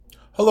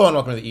Hello and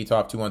welcome to the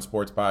eTalk 21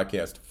 Sports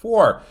Podcast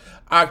for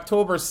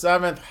October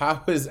 7th.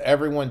 How is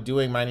everyone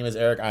doing? My name is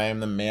Eric. I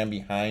am the man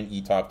behind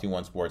eTalk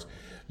 21 Sports.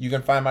 You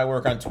can find my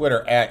work on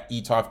Twitter at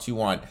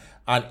eTalk21,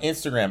 on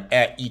Instagram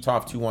at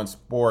eTalk21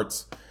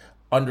 Sports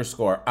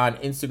 _ on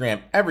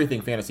Instagram,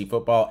 everything fantasy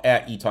football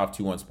at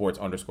eTalk21 Sports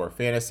 _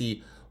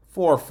 fantasy.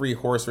 For free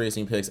horse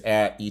racing picks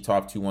at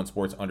eTalk21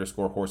 Sports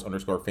 _ horse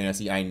 _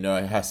 fantasy. I know,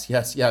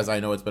 yes, I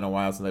know it's been a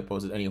while since I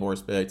posted any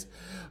horse picks.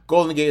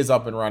 Golden Gate is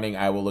up and running.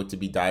 I will look to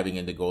be diving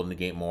into Golden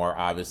Gate more.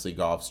 Obviously,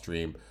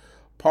 Gulfstream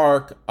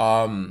Park.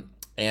 And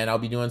I'll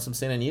be doing some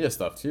Santa Anita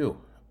stuff too.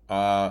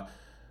 Wow.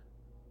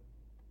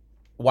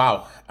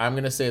 I'm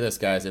going to say this,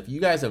 guys. If you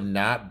guys have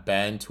not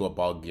been to a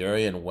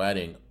Bulgarian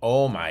wedding,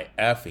 oh my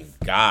effing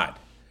God.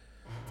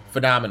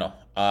 Phenomenal.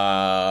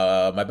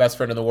 My best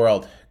friend in the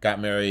world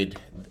got married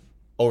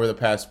over the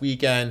past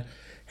weekend.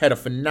 Had a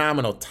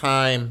phenomenal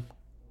time.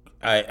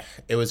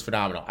 It was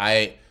phenomenal.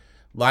 A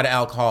lot of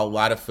alcohol, a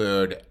lot of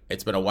food.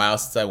 It's been a while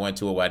since I went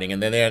to a wedding.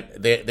 And then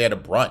they had a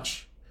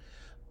brunch.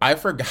 I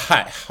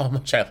forgot how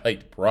much I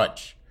liked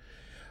brunch.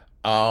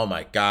 Oh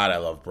my God, I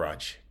love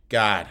brunch.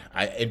 God,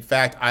 in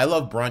fact, I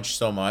love brunch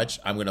so much,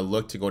 I'm going to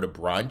look to go to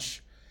brunch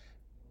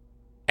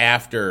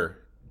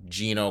after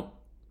Gino,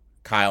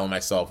 Kyle, and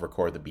myself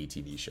record the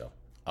BTV show.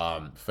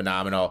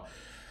 Phenomenal.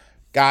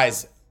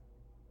 Guys,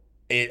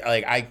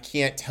 I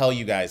can't tell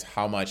you guys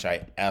how much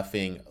I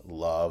effing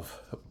love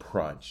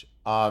brunch.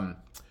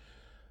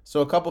 So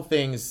a couple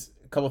things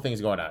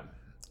going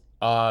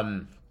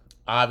on.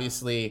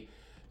 Obviously,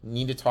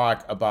 need to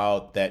talk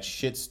about that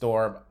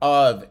shitstorm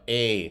of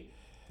a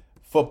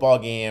football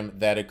game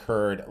that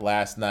occurred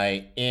last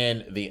night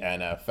in the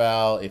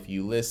NFL. If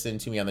you listen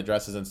to me on the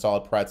Dresses and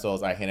Solid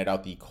Pretzels, I handed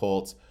out the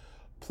Colts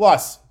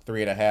plus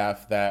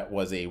 3.5. That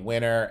was a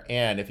winner.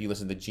 And if you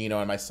listen to Gino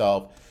and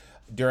myself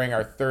during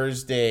our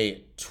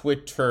Thursday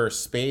Twitter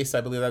space,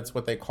 I believe that's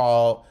what they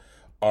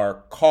are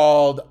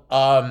called,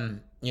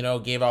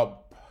 gave out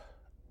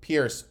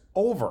Pierce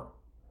over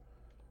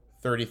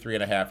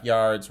 33.5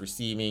 yards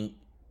receiving.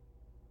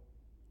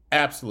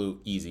 Absolute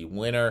easy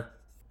winner.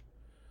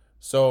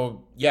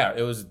 So, yeah,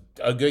 it was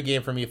a good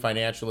game for me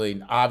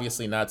financially.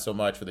 Obviously, not so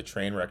much for the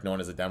train wreck known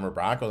as the Denver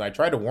Broncos. I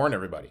tried to warn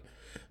everybody.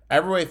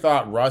 Everybody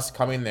thought Russ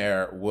coming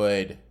there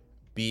would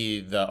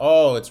be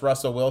it's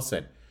Russell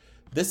Wilson.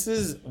 This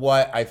is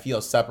what I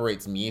feel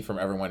separates me from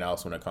everyone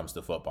else when it comes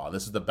to football.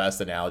 This is the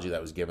best analogy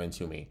that was given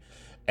to me.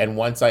 And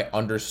once I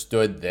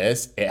understood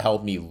this, it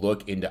helped me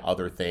look into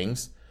other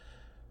things.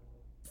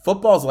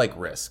 Football's like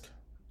risk,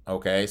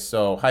 okay?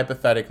 So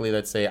hypothetically,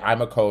 let's say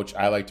I'm a coach.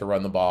 I like to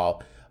run the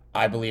ball.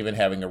 I believe in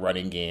having a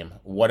running game.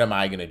 What am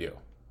I going to do?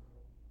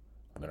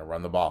 I'm going to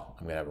run the ball.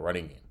 I'm going to have a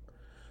running game.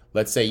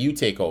 Let's say you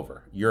take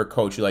over. You're a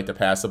coach. You like to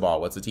pass the ball.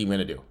 What's the team going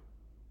to do?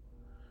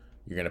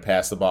 You're going to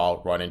pass the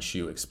ball, run and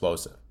shoot,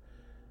 explosive.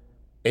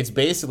 It's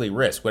basically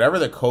risk. Whatever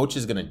the coach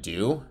is going to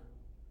do,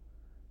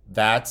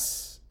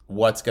 that's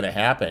what's going to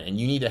happen. And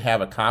you need to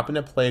have a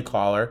competent play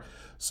caller,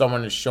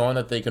 someone who's showing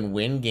that they can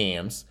win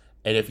games.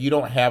 And if you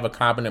don't have a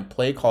competent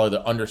play caller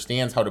that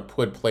understands how to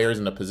put players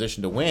in a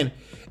position to win,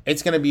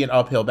 it's going to be an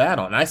uphill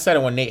battle. And I said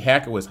it when Nate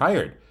Hackett was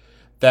hired,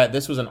 that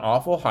this was an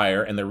awful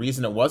hire. And the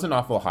reason it was an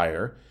awful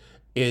hire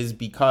is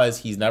because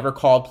he's never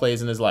called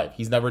plays in his life.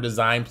 He's never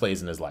designed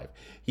plays in his life.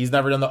 He's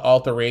never done the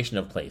alteration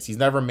of plays. He's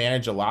never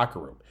managed a locker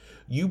room.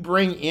 You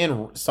bring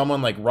in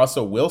someone like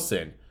Russell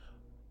Wilson,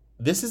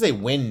 this is a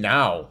win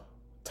now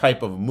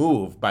type of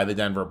move by the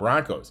Denver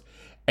Broncos.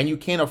 And you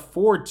can't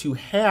afford to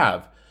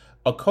have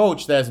a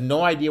coach that has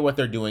no idea what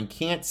they're doing,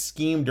 can't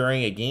scheme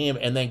during a game,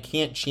 and then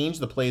can't change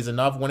the plays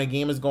enough when a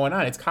game is going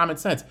on. It's common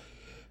sense.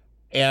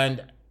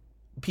 And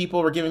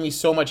people were giving me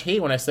so much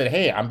hate when I said,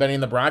 hey, I'm betting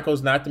the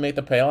Broncos not to make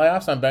the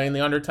playoffs. I'm betting the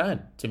under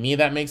 10. To me,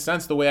 that makes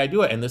sense the way I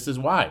do it, and this is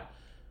why.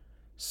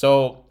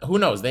 So who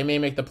knows? They may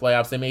make the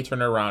playoffs. They may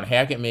turn it around.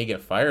 Hackett may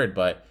get fired,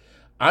 but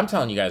I'm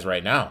telling you guys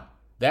right now,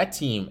 that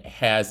team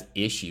has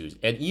issues.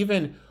 And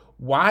even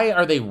why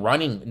are they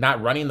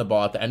not running the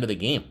ball at the end of the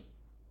game?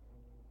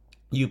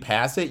 You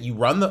pass it,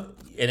 and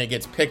it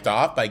gets picked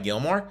off by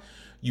Gilmore.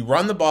 You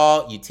run the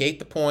ball, you take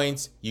the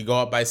points, you go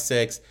up by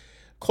 6.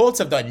 Colts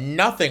have done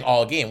nothing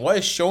all game. What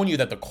has shown you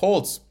that the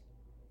Colts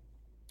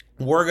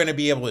were going to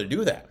be able to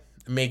do that?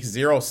 It makes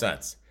zero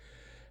sense.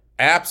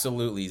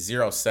 Absolutely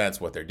zero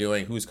sense what they're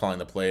doing. Who's calling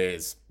the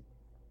plays?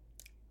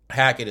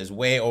 Hackett is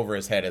way over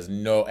his head, has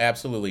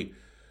absolutely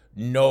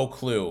no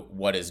clue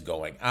what is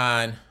going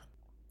on.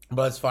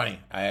 But it's funny.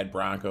 I had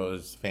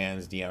Broncos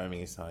fans DMing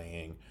me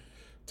saying,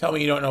 tell me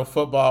you don't know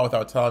football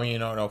without telling me you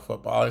don't know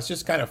football. It's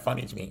just kind of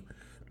funny to me.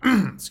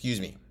 Excuse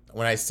me.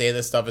 When I say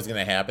this stuff is going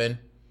to happen,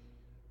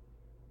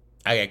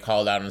 I get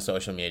called out on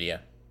social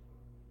media.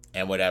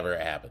 And whatever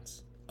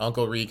happens.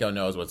 Uncle Rico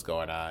knows what's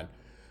going on.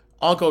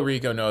 Uncle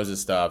Rico knows his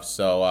stuff.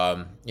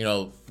 So,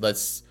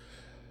 let's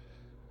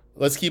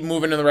keep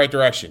moving in the right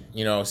direction.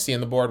 Seeing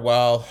the board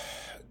well.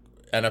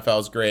 NFL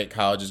is great.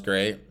 College is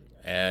great.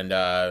 And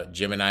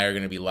Jim and I are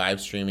going to be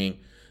live streaming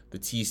the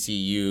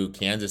TCU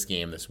Kansas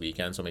game this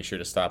weekend, so make sure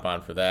to stop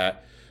on for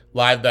that.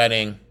 Live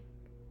betting,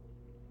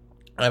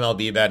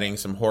 MLB betting,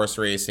 some horse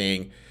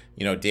racing.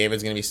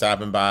 David's going to be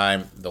stopping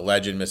by. The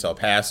legend, Miss El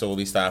Paso, will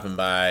be stopping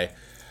by.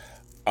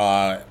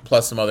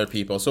 Plus some other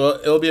people. So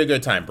it'll be a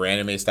good time.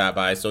 Brandon may stop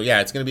by. So yeah,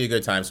 it's going to be a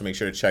good time. So make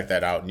sure to check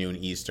that out, noon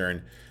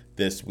Eastern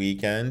this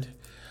weekend.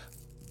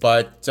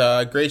 But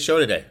great show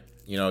today.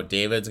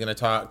 David's going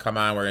to come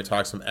on. We're going to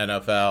talk some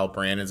NFL.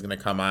 Brandon's going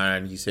to come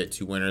on. He's hit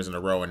 2 winners in a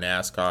row in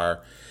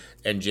NASCAR.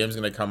 And Jim's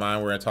going to come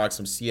on. We're going to talk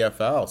some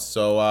CFL.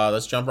 So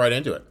let's jump right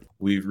into it.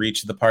 We've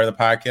reached the part of the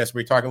podcast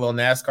where we talk a little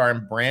NASCAR,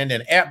 and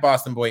Brandon at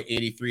Boston Boy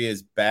 83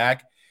 is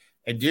back.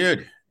 And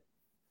dude,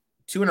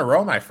 2 in a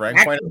row, my friend.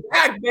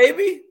 Back,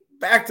 baby.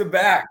 Back to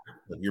back.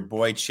 Your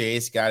boy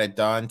Chase got it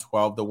done,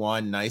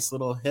 12-1. Nice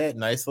little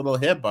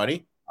hit,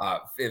 buddy.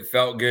 It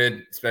felt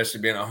good,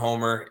 especially being a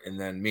homer. And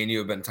then me and you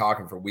have been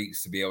talking for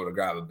weeks to be able to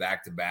grab a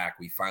back-to-back.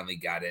 We finally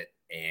got it,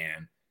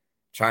 and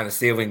trying to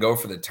see if we can go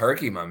for the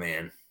turkey, my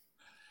man.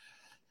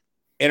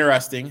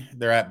 Interesting.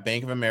 They're at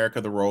Bank of America,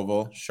 the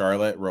Roval,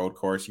 Charlotte Road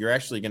Course. You're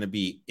actually going to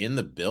be in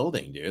the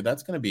building, dude.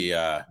 That's going to be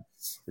is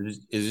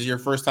this your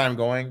first time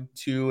going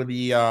to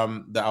the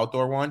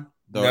outdoor one?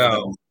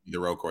 No. The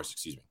road course,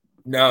 excuse me.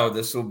 No,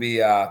 this will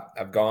be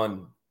I've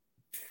gone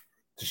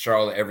to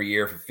Charlotte every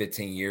year for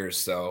 15 years.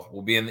 So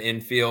we'll be in the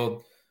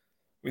infield.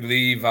 We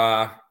leave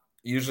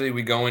usually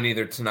we go in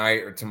either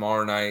tonight or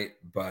tomorrow night,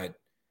 but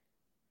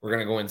we're going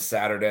to go in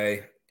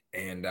Saturday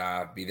and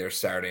be there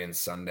Saturday and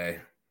Sunday.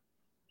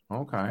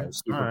 Okay. I'm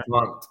super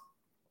pumped.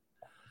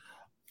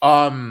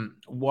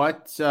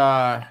 What's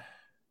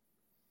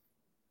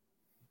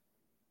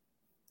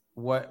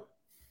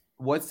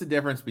the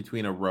difference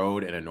between a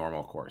road and a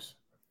normal course?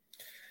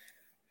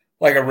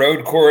 Like a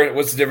road course,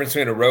 what's the difference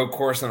between a road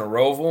course and a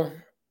roval?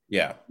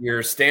 Yeah.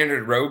 Your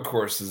standard road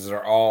courses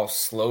are all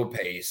slow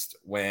paced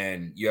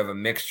when you have a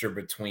mixture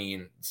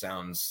between,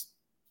 sounds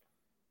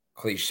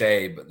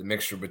cliche, but the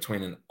mixture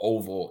between an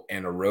oval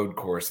and a road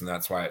course, and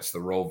that's why it's the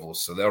roval.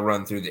 So they'll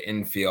run through the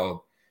infield,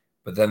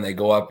 but then they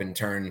go up and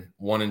turn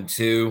 1 and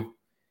 2,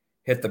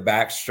 hit the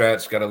back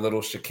stretch, got a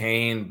little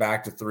chicane,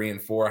 back to 3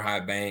 and 4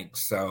 high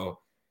banks. So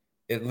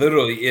it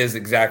literally is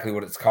exactly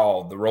what it's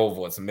called, the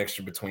roval. It's a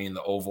mixture between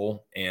the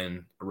oval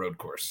and a road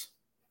course.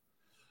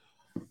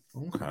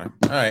 Okay. All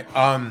right.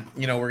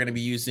 We're going to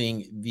be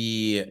using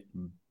the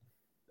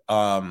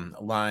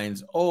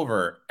lines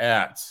over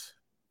at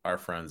our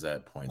friends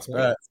at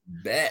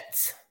PointsBet.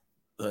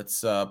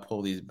 Let's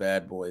pull these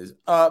bad boys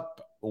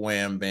up.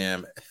 Wham,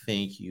 bam.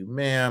 Thank you,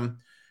 ma'am.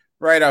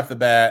 Right off the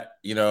bat,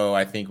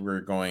 I think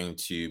we're going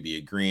to be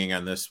agreeing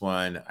on this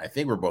one. I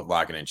think we're both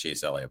locking in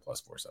Chase Elliott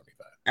plus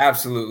 475.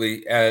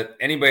 Absolutely.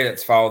 Anybody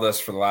that's followed us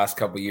for the last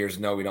couple of years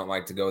know we don't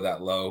like to go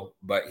that low,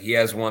 but he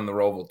has won the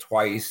Roval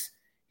twice.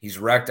 He's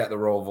wrecked at the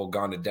Roval,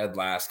 gone to dead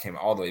last, came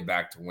all the way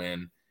back to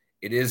win.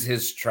 It is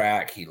his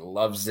track. He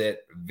loves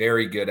it,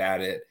 very good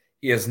at it.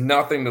 He has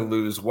nothing to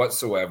lose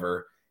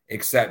whatsoever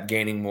except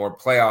gaining more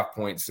playoff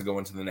points to go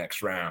into the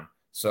next round.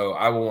 So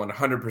I will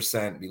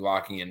 100% be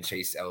locking in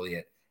Chase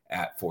Elliott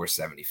at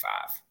 475.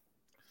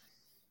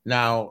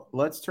 Now,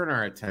 let's turn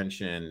our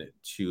attention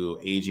to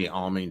AJ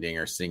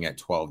Allmendinger sitting at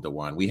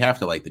 12-1. We have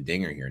to like the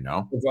dinger here,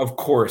 no? Of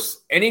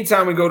course.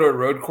 Anytime we go to a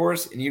road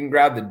course and you can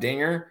grab the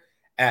dinger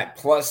at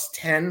plus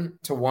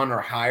 10-1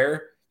 or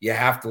higher, you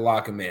have to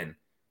lock him in.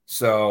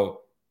 So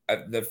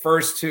the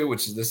first two,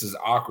 this is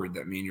awkward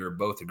that me and you are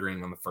both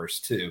agreeing on the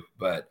first two,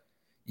 but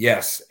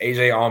yes,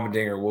 AJ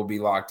Allmendinger will be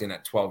locked in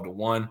at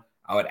 12-1.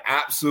 I would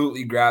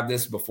absolutely grab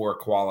this before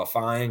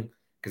qualifying,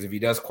 because if he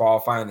does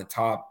qualify in the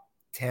top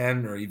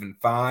 10 or even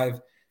 5,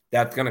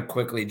 that's going to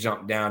quickly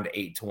jump down to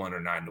 8-1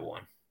 or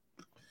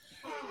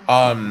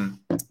 9-1.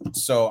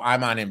 So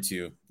I'm on him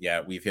too.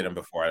 Yeah, we've hit him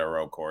before at a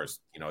road course,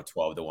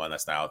 12-1.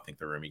 That's not, I don't think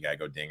the room. You got to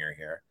go dinger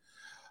here.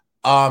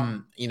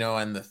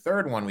 And the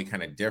third one we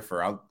kind of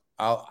differ.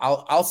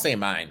 I'll say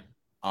mine.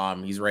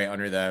 He's right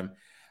under them.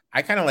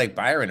 I kind of like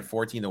Byron at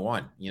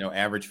 14-1.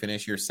 Average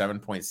finish here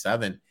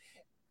 7.7.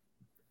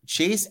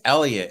 Chase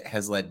Elliott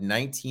has led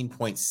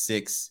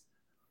 19.6%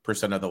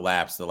 of the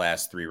laps the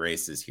last 3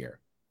 races here.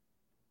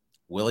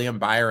 William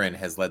Byron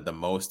has led the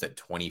most at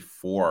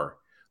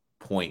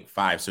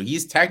 24.5. So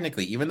he's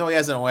technically, even though he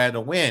hasn't had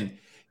a win,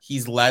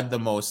 he's led the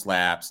most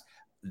laps.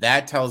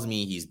 That tells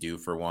me he's due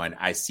for one.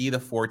 I see the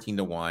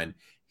 14-1.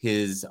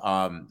 His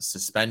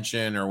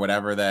suspension or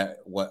whatever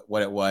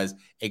what it was,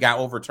 it got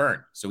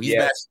overturned. So he's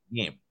back in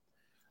the game.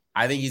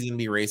 I think he's going to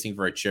be racing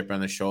for a chip on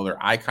the shoulder.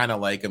 I kind of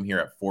like him here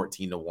at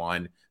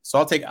 14-1.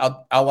 So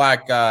I'll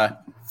lock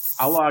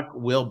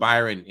Will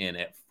Byron in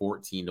at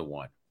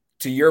 14-1.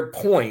 To your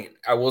point,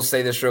 I will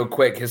say this real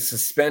quick. His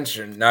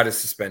suspension, not his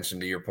suspension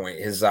to your point,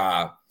 his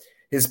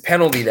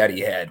penalty that he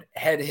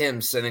had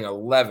him sitting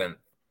 11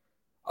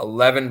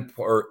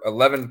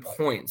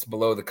 points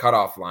below the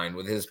cutoff line.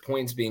 With his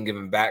points being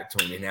given back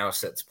to him, he now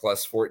sits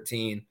plus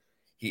 14.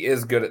 He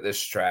is good at this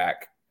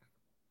track.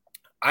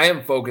 I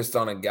am focused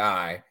on a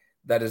guy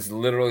that is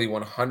literally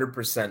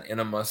 100% in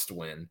a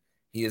must-win.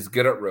 He is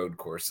good at road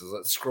courses.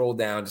 Let's scroll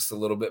down just a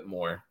little bit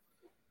more.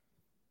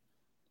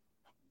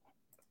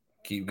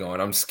 Keep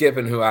going. I'm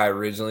skipping who I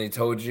originally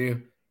told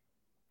you.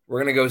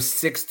 We're going to go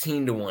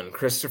 16-1.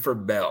 Christopher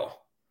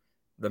Bell.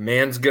 The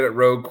man's good at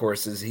road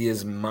courses. He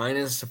is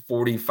minus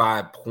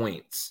 45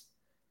 points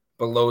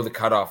below the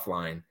cutoff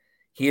line.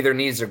 He either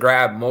needs to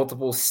grab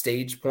multiple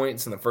stage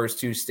points in the first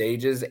 2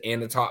 stages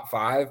and a top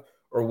 5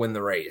 or win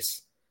the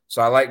race.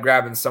 So I like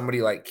grabbing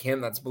somebody like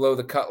him that's below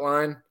the cut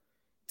line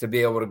to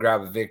be able to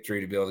grab a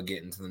victory to be able to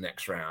get into the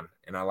next round.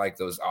 And I like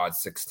those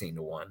odds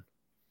 16-1.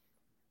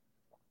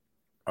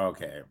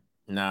 Okay.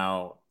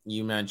 Now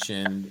you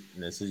mentioned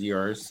this is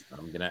yours.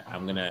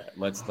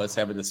 Let's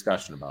have a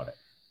discussion about it.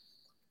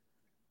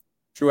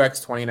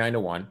 Truex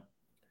 29-1.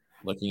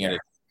 Looking at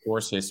it,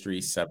 course history,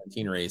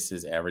 17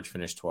 races, average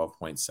finish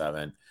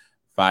 12.7,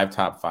 5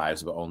 top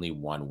 5s, but only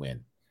 1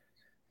 win.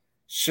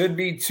 Should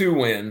be 2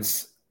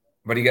 wins,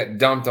 but he got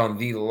dumped on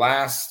the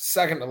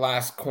second to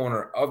last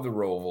corner of the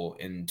Roval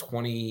in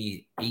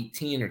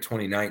 2018 or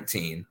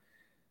 2019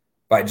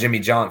 by Jimmy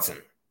Johnson.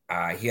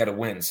 He had a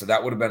win, so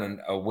that would have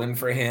been a win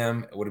for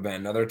him. It would have been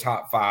another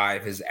top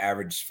 5. His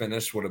average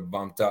finish would have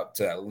bumped up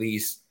to at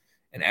least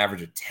an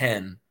average of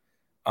 10.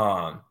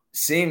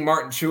 Seeing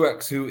Martin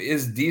Truex, who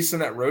is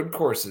decent at road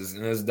courses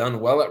and has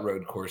done well at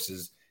road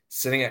courses,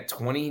 sitting at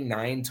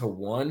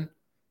 29-1,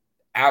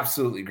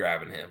 absolutely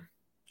grabbing him.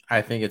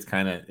 I think it's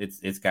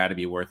got to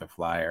be worth a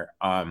flyer.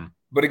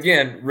 But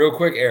again, real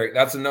quick, Eric,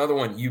 that's another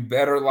one. You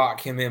better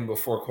lock him in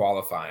before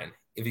qualifying.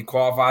 If he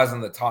qualifies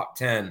in the top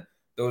 10,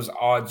 those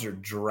odds are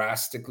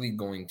drastically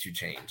going to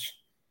change.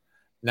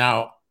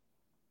 Now,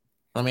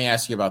 let me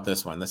ask you about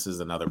this one. This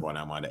is another one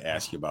I wanted to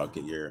ask you about.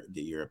 Get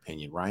your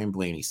opinion. Ryan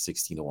Blaney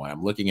 16-1.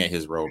 I'm looking at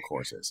his road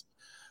courses.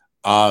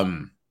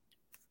 Coda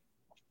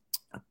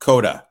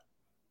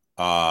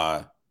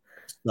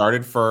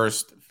started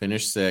first,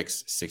 finished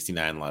 6th,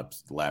 69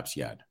 laps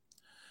yet.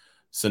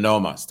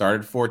 Sonoma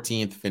started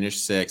 14th,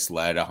 finished 6th,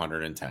 led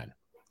 110.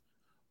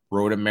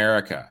 Road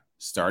America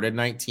started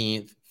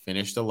 19th,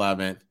 finished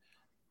 11th,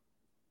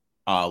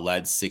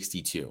 led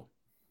 62.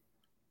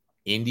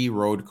 Indy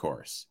Road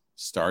Course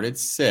started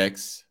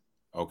 6th,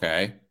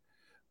 okay,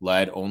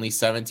 led only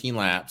 17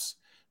 laps,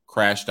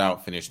 crashed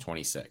out, finished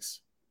 26.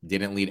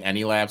 Didn't lead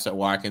any laps at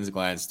Watkins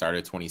Glen,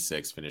 started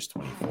 26, finished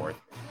 24th.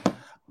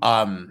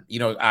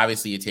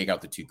 Obviously you take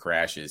out the 2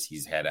 crashes.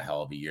 He's had a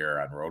hell of a year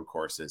on road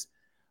courses.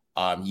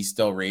 He's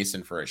still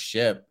racing for a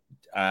ship.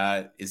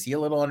 Is he a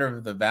little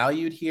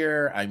undervalued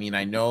here? I mean,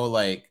 I know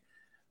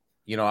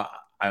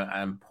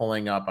I'm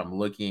pulling up, I'm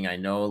looking, I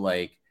know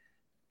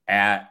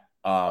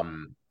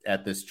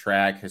at this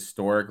track,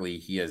 historically,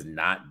 he has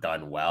not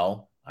done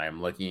well.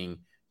 I'm looking,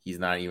 he's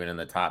not even in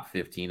the top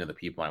 15 of the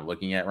people I'm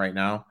looking at right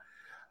now.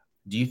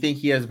 Do you think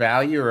he has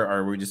value, or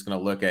are we just going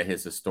to look at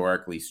his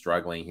historically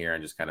struggling here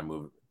and just kind of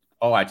move?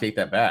 Oh, I take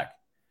that back.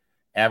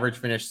 Average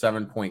finish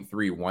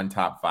 7.3, 1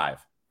 top 5.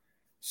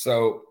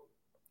 So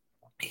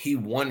he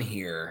won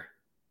here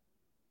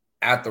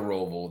at the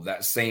Roval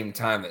that same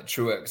time that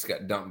Truex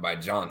got dumped by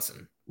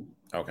Johnson.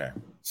 Okay.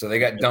 So they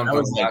got dumped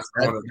on the last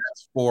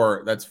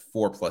corner. That's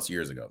 4+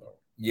 years ago, though.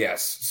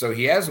 Yes. So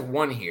he has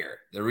won here.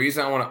 The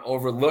reason I want to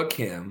overlook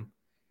him,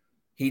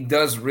 he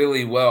does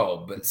really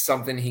well, but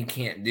something he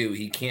can't do.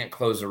 He can't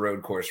close a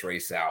road course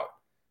race out.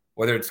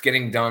 Whether it's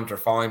getting dumped or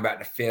falling back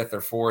to 5th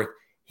or 4th,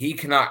 he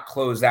cannot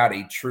close out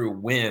a true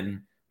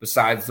win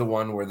besides the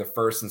one where the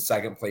first and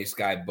second place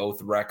guy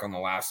both wreck on the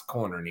last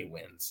corner and he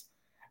wins.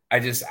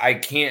 I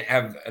can't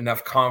have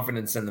enough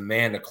confidence in the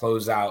man to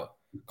close out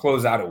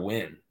a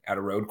win at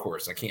a road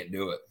course. I can't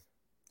do it.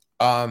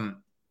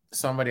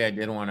 Somebody I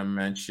did want to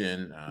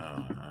mention,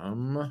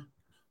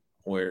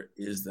 where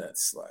is that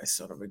slice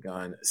son of a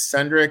gun?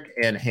 Cendric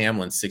and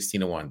Hamlin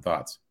 16-1.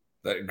 Thoughts?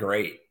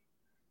 Great.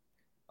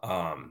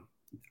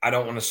 I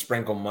don't want to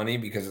sprinkle money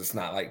because it's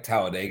not like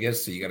Talladega,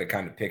 so you got to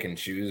kind of pick and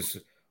choose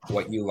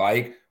what you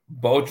like.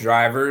 Both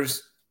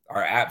drivers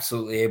are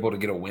absolutely able to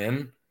get a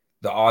win.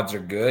 The odds are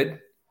good.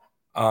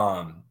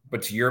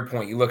 But to your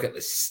point, you look at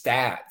the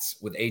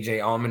stats with AJ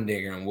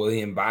Allmendinger and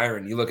William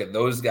Byron. You look at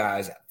those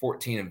guys at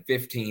 14 and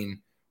 15,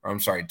 or I'm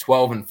sorry,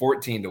 12 and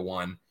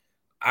 14-1.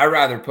 I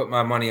rather put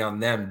my money on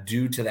them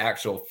due to the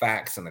actual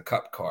facts in the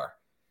Cup car.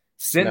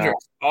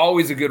 Cindric's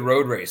always a good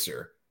road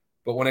racer,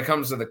 but when it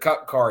comes to the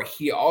Cup car,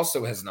 he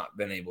also has not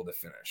been able to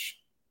finish.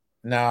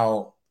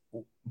 Now,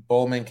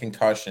 Bowman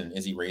concussion,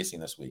 is he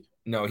racing this week?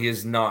 No, he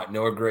is not.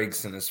 Noah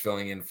Gragson is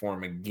filling in for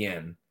him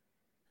again.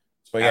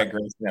 So yeah,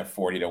 Grayson at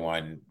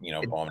 40-1,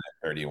 Bowman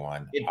at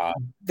 31.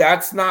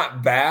 That's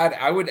not bad.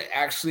 I would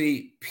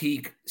actually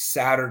peek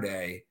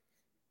Saturday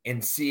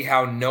and see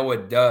how Noah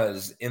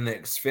does in the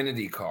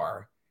Xfinity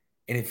car.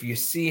 And if you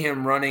see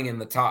him running in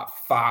the top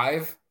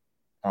 5,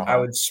 I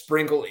would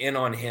sprinkle in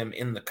on him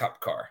in the Cup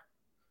car.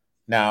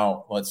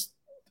 Now let's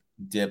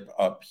dip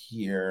up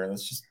here.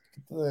 Let's just,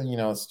 let's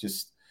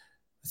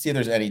see if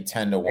there's any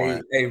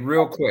 10-1. Hey,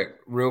 real quick,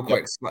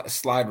 yep.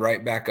 Slide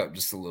right back up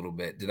just a little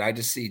bit. Did I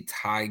just see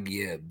Ty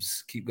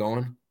Gibbs? Keep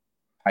going.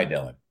 Hi,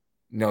 Dylan.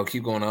 No,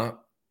 keep going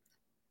up.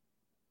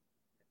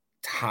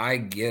 Ty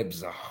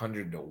Gibbs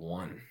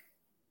 100-1.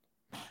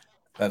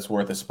 That's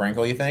worth a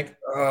sprinkle, you think?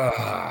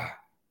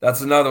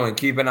 That's another one.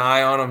 Keep an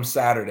eye on him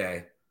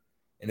Saturday.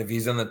 And if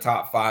he's in the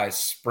top 5,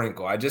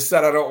 sprinkle. I just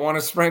said I don't want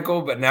to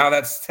sprinkle, but now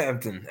that's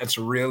tempting. That's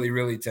really,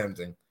 really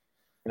tempting.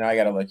 I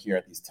got to look here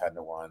at these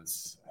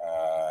 10-to-1s.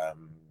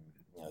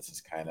 This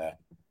is kind of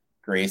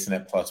Grayson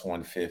at plus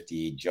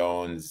 150.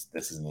 Jones,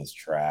 this isn't his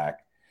track.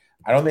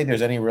 I don't think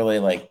there's any really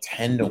like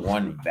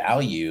 10-to-1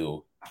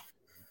 value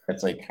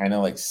that's like kind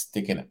of like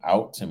sticking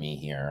out to me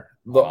here.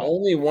 The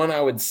only one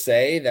I would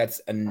say that's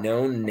a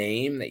known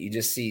name that you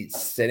just see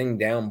sitting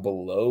down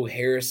below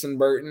Harrison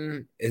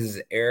Burton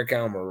is Eric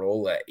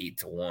Almirola at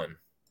 8-to-1.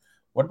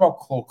 What about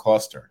Cole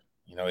Cluster?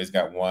 He's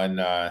got one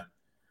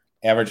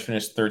average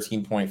finish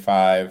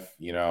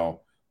 13.5,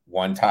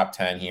 one top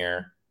 10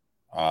 here.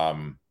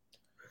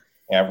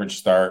 Average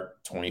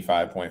start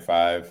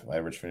 25.5,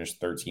 average finish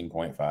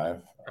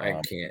 13.5.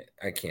 I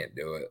can't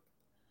do it.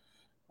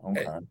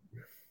 Okay.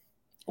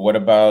 What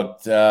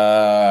about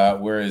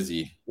where is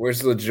he?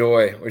 Where's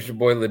LaJoy? Where's your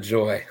boy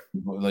LaJoy?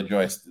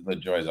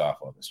 LaJoy's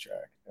awful on this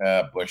track.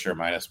 Busher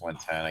minus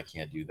 110. I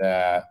can't do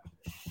that.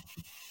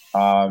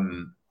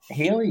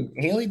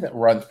 Haley that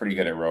runs pretty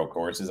good at road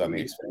courses on the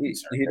Xfinity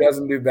circuit. He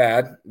doesn't do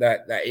bad.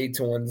 That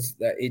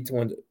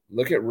 8-to-1.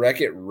 Look at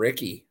Wreck-It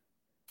Ricky.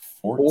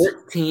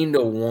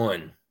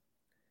 14-to-1.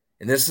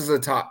 And this is a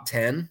top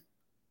 10.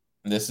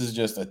 This is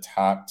just a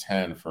top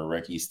 10 for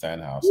Ricky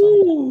Stenhouse.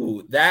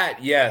 Ooh,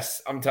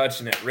 yes, I'm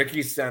touching it.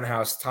 Ricky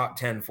Stenhouse, top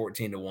 10,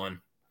 14-to-1.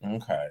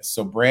 Okay,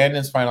 so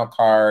Brandon's final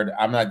card.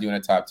 I'm not doing a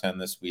top 10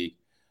 this week.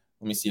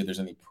 Let me see if there's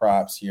any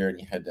props here,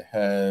 any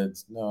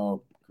head-to-heads.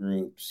 No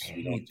groups. I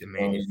hate the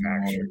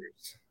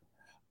manufacturers.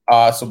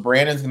 So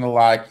Brandon's going to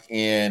lock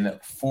in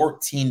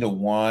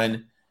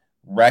 14-to-1.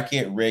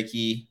 Wreck-It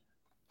Ricky.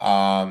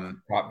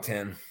 Top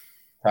 10.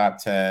 Top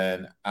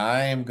 10.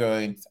 I am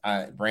going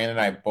Brandon and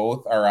I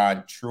both are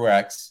on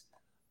Truex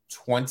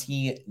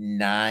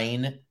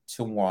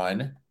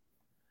 29-to-1.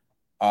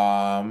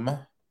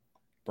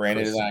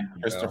 Brandon is on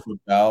Christopher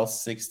Bell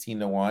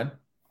 16-to-1.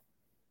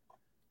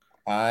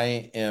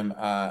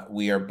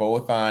 We are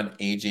both on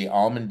AJ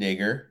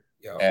Allmendinger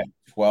at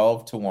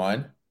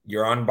 12-to-1.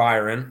 You're on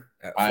Byron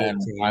at 14.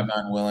 I'm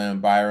on William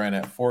Byron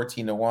at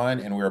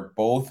 14-to-1, and we're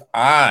both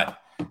on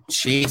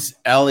Chase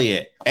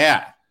Elliott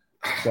at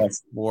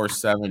plus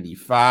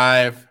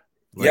 475.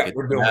 We're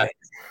doing it.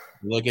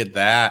 Look at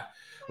that.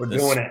 We're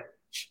doing it.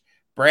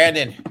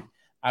 Brandon,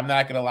 I'm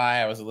not going to lie.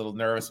 I was a little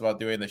nervous about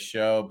doing the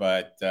show,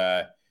 but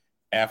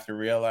after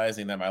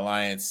realizing that my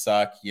Lions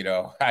suck,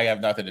 I have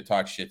nothing to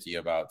talk shit to you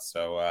about.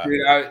 So,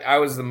 dude, I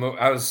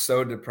was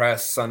so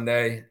depressed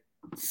Sunday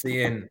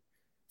seeing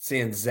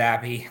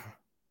Zappy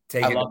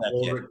take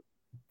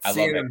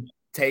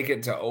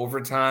it to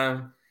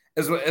overtime.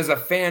 As a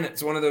fan,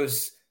 it's one of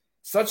those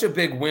such a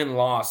big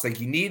win-loss. Like,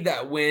 you need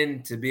that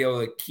win to be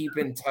able to keep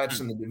in touch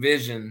in the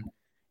division,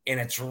 and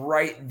it's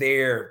right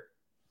there.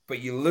 But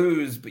you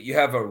lose, but you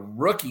have a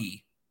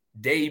rookie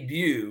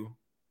debut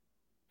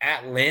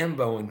at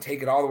Lambeau and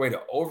take it all the way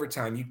to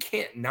overtime. You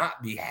can't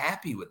not be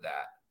happy with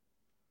that.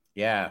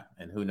 Yeah,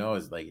 and who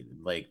knows? Like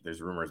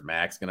there's rumors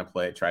Mac's gonna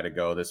try to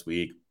go this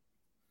week.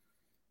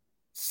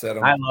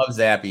 I love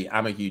Zappy.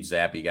 I'm a huge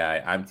Zappy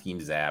guy. I'm Team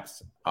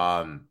Zaps.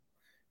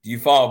 Do you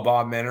follow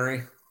Bob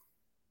Menery?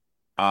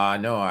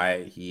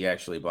 No, he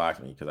actually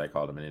blocked me because I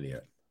called him an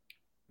idiot.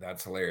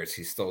 That's hilarious.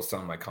 He stole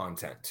some of my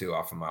content too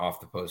off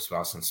the post of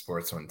Austin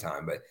Sports one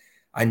time. But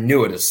I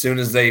knew it as soon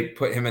as they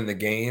put him in the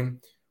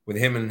game with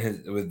him and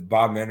with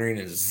Bob Menery and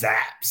his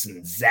Zaps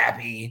and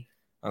Zappy.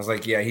 I was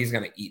like, yeah, he's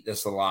gonna eat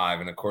this alive.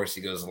 And of course, he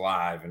goes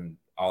live and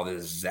all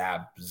this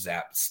zap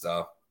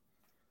stuff.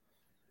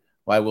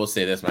 Well, I will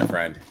say this, my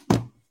friend.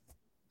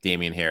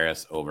 Damian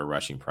Harris over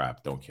rushing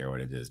prop. Don't care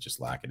what it is.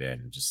 Just lock it in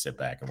and just sit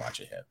back and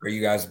watch it hit. Are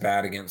you guys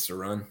bad against the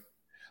run?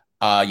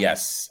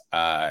 Yes.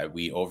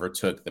 We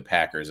overtook the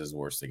Packers as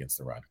worst against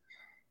the run.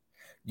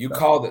 You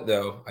called it,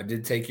 though. I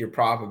did take your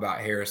prop about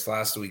Harris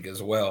last week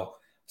as well,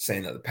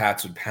 saying that the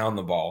Pats would pound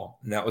the ball.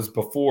 And that was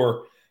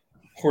before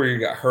Poirier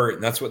got hurt,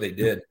 and that's what they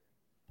did.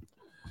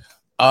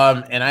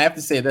 And I have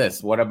to say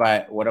this. One of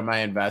my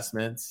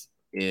investments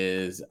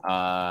is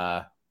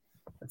let's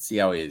see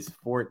how he is.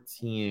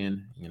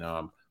 14.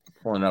 I'm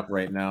pulling up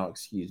right now.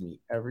 Excuse me,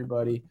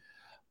 everybody.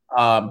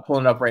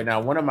 Pulling up right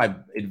now. One of my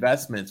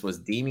investments was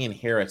Damian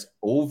Harris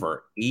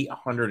over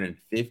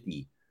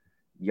 850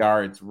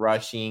 yards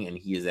rushing, and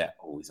he's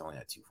only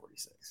at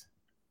 246.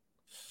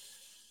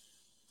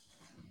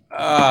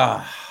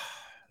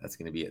 That's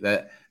gonna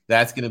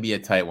be a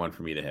tight one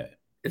for me to hit.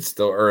 It's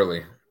still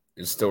early.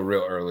 It's still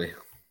real early.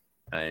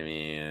 I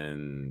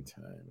mean,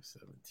 times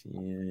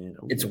 17.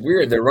 It's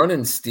weird. They're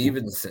running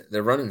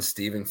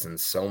Stevenson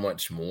so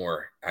much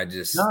more.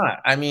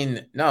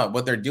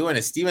 What they're doing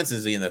is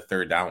Stevenson's in the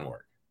third down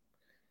work.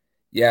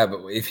 Yeah,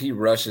 but if he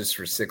rushes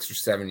for 6 or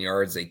 7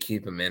 yards, they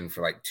keep him in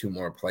for like 2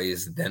 more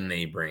plays. Then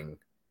they bring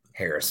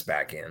Harris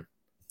back in.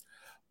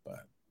 But,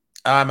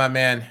 my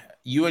man,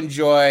 you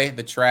enjoy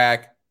the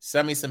track.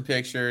 Send me some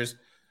pictures.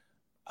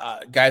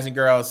 Guys and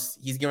girls,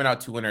 he's giving out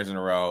 2 winners in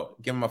a row.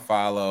 Give him a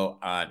follow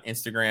on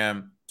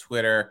Instagram,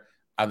 Twitter,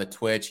 on the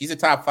Twitch. He's a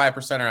top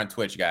 5%er on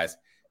Twitch, guys.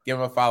 Give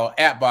him a follow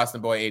at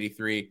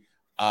BostonBoy83.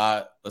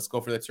 Let's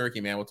go for the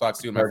turkey, man. We'll talk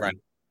soon, my friend.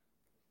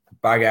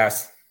 Bye,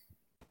 guys.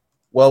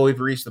 Well, we've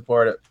reached the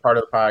part of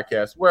the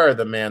podcast where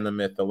the man, the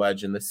myth, the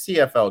legend, the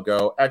CFL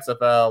go,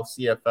 XFL,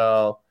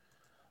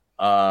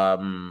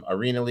 CFL,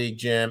 Arena League,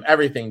 Jim,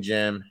 everything,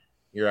 Jim.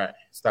 You're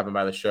stopping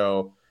by the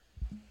show.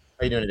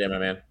 How you doing today, my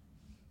man?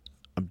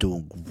 I'm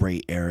doing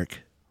great,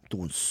 Eric. I'm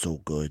doing so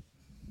good.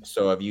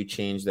 So have you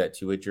changed that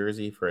to a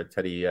jersey for a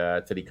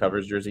Teddy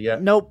Covers jersey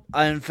yet? Nope.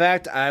 In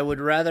fact, I would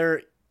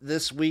rather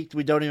this week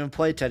we don't even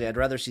play Teddy. I'd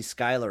rather see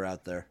Skylar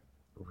out there.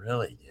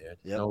 Really, dude?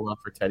 Yep. No love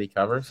for Teddy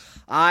Covers?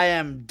 I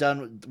am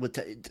done with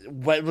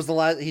what was the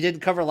last? He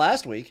didn't cover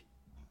last week.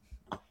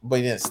 But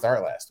he didn't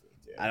start last week,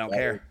 dude. I don't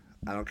care.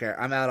 I don't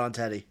care. I'm out on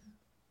Teddy.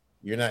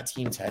 You're not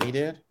Team Teddy,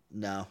 dude?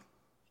 No.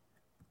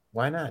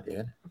 Why not,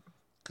 dude?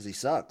 Because he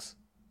sucks.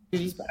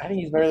 Dude, I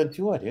think he's better than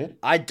Tua, dude.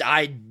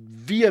 I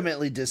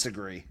vehemently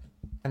disagree.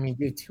 I mean,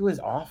 dude, Tua is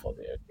awful,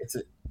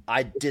 dude.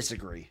 I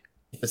disagree.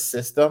 It's a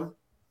system.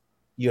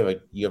 You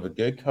have a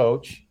good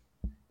coach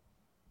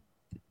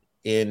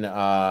in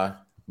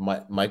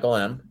Michael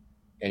M,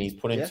 and he's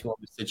put into him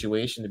a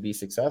situation to be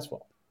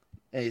successful.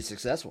 And he's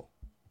successful.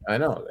 I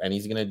know, and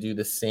he's going to do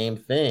the same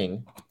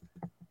thing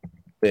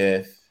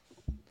with.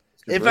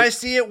 If I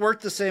see it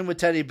work the same with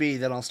Teddy B,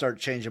 then I'll start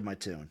changing my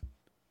tune.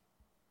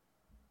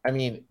 I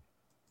mean,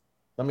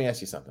 let me ask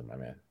you something, my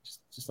man.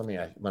 Just let me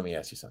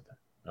ask you something,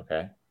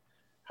 okay?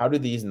 How do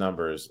these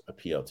numbers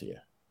appeal to you?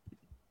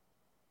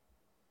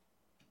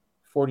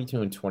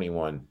 42 and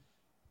 21,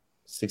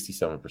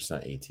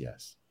 67%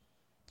 ATS.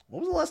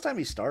 When was the last time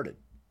he started?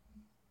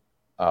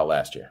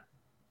 Last year.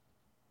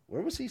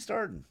 Where was he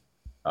starting?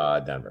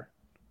 Denver.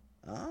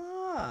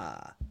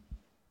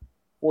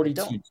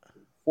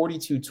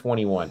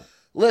 42-21.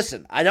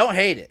 Listen, I don't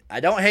hate it.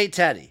 I don't hate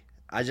Teddy.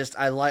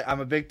 I'm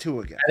a big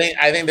Tua guy.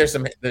 I think there's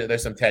some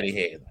Teddy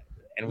hate.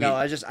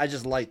 I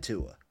just like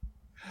Tua.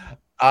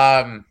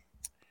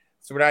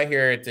 So we're not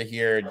here to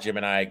hear Jim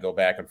and I go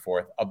back and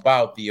forth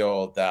about the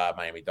old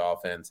Miami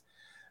Dolphins.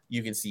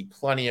 You can see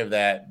plenty of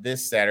that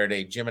this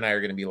Saturday. Jim and I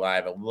are going to be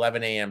live at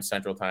 11 a.m.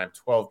 Central Time,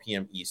 12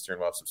 p.m. Eastern.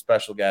 We'll have some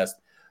special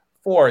guests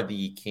for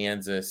the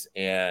Kansas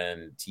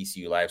and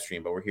TCU live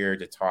stream, but we're here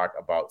to talk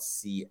about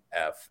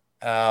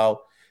CFL.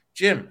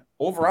 Jim,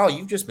 overall,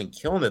 you've just been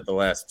killing it the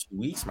last 2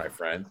 weeks, my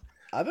friend.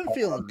 I've been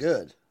feeling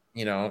good.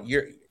 You know,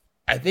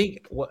 I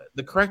think what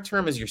the correct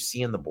term is, you're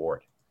seeing the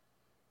board.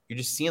 You're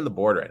just seeing the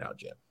board right now,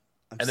 Jim.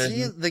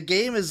 The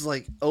game is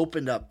like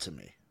opened up to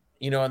me.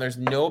 You know, and there's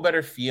no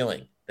better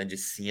feeling than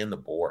just seeing the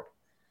board.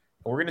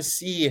 And we're gonna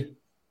see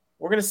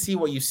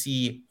what you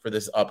see for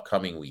this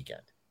upcoming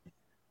weekend.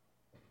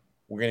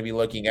 We're going to be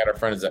looking at our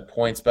friends at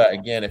PointsBet.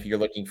 Again, if you're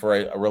looking for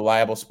a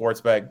reliable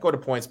sports bet, go to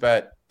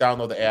PointsBet,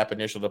 download the app,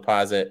 initial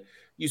deposit,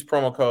 use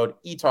promo code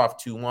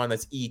ETOF21.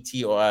 That's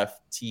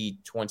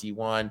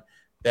ETOFT21.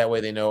 That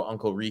way they know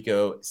Uncle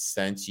Rico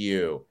sent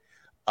you.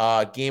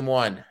 Game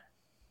one,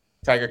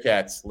 Tiger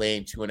Cats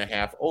laying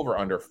 2.5 over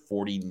under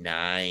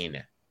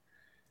 49.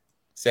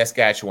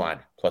 Saskatchewan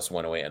plus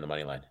 108 on the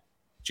money line.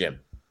 Jim,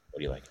 what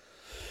do you like?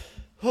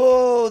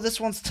 Oh, this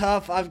one's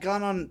tough. I've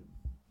gone on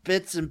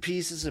bits and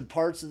pieces and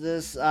parts of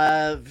this.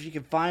 If you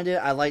can find it,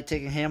 I like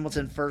taking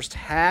Hamilton first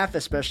half,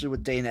 especially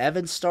with Dane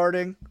Evans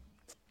starting.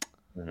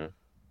 Mm-hmm.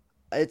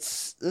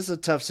 This is a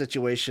tough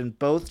situation.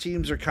 Both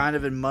teams are kind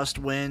of in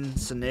must-win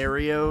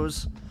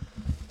scenarios.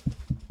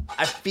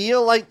 I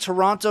feel like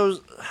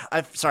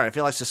I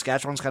feel like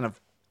Saskatchewan's kind of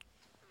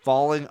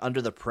falling under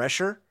the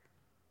pressure.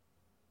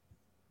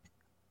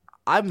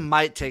 I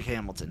might take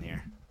Hamilton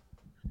here.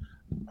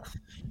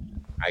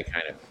 I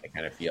kind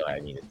of feel I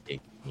need to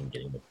take in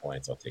getting the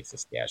points. I'll take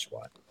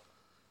Saskatchewan.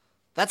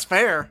 That's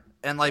fair.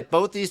 And like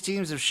both these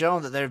teams have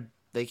shown that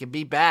they can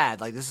be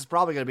bad. Like this is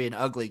probably going to be an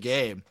ugly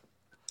game.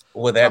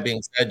 With that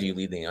being said, do you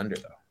lead the under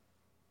though?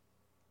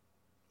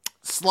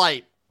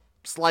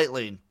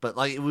 Slightly, but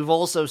like we've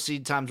also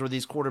seen times where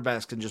these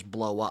quarterbacks can just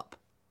blow up.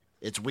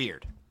 It's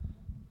weird.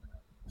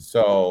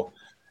 So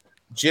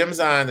Jim's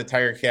on the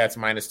Tiger Cats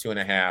minus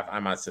 2.5.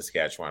 I'm on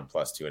Saskatchewan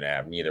plus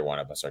 2.5. Neither one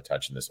of us are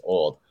touching this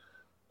old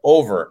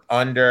over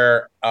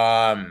under.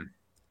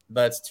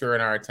 Let's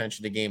turn our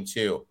attention to game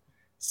two.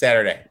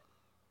 Saturday.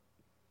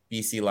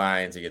 BC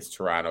Lions against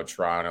Toronto.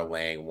 Toronto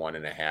laying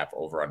 1.5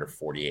 over under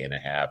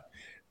 48.5.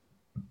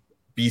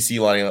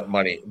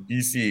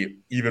 BC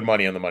even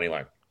money on the money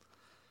line.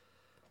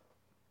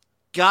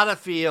 Gotta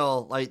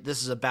feel like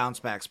this is a bounce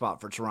back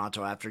spot for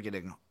Toronto after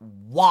getting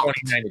whopped.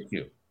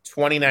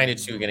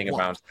 29-2 getting a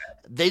bounce back.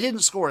 They didn't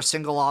score a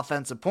single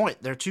offensive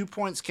point. Their 2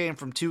 points came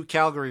from two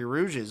Calgary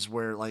Rouges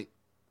where like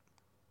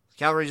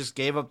Calgary just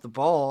gave up the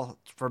ball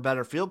for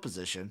better field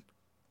position,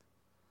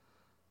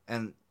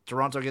 and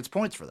Toronto gets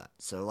points for that.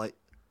 So, like,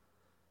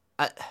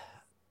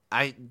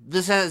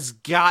 this has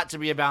got to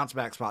be a bounce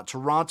back spot.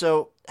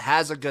 Toronto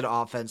has a good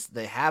offense.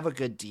 They have a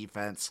good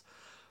defense.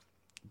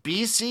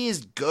 BC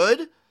is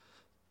good,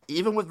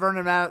 even with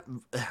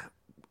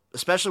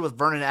especially with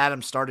Vernon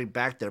Adams starting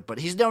back there. But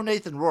he's no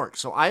Nathan Rourke,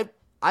 so I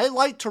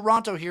like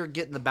Toronto here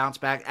getting the bounce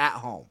back at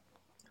home.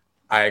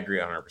 I agree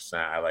 100%.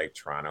 I like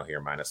Toronto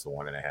here minus the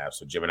 1.5.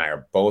 So Jim and I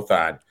are both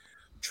on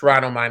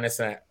Toronto minus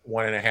that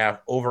 1.5.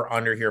 Over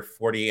under here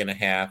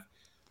 40.5.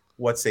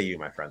 What say you,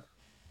 my friend?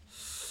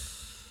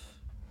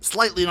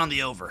 Slightly on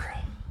the over.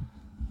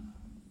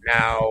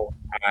 Now,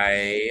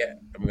 I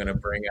am going to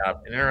bring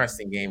up an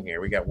interesting game here.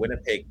 We got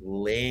Winnipeg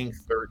laying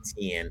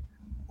 13,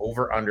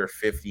 over under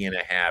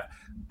 50.5.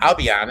 I'll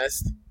be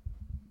honest,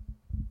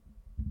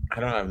 I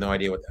don't have no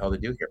idea what the hell to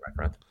do here, my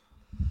friend.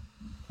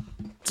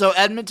 So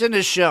Edmonton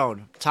has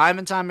shown time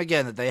and time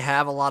again that they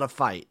have a lot of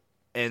fight.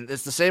 And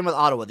it's the same with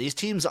Ottawa. These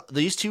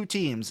two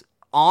teams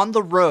on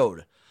the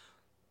road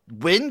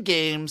win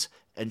games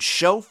and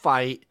show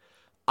fight.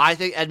 I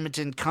think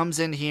Edmonton comes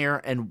in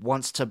here and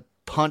wants to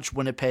punch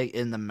Winnipeg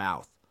in the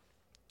mouth.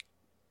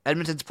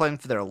 Edmonton's playing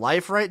for their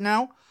life right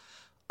now.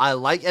 I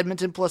like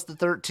Edmonton plus the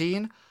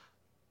 13.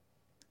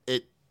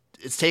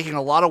 It's taking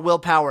a lot of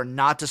willpower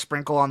not to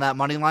sprinkle on that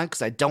money line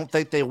because I don't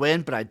think they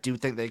win, but I do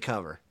think they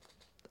cover.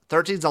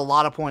 13 is a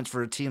lot of points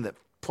for a team that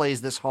plays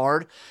this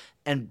hard.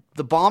 And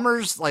the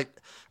Bombers, I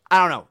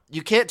don't know.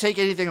 You can't take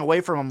anything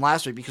away from them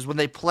last week because when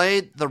they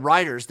played the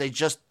Riders, they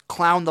just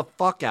clowned the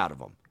fuck out of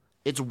them.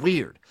 It's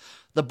weird.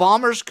 The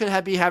Bombers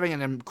could be having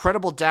an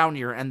incredible down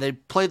year, and they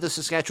play the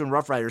Saskatchewan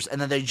Roughriders,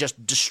 and then they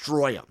just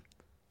destroy them.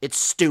 It's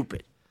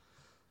stupid.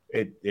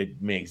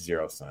 It makes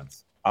zero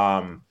sense.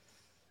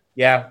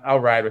 Yeah, I'll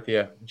ride with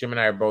you. Jim and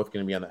I are both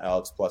going to be on the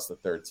Elks plus the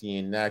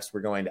 13. Next, we're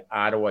going to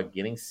Ottawa,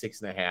 getting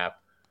 6.5,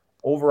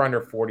 over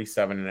under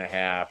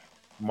 47.5,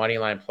 money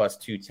line plus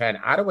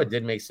 210. Ottawa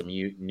did make some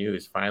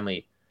news,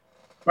 finally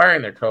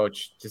firing their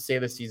coach. To say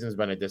the season's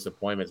been a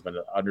disappointment has been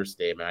an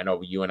understatement. I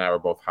know you and I were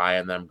both high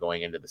on them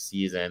going into the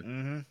season.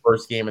 Mm-hmm.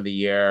 First game of the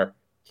year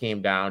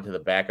came down to the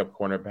backup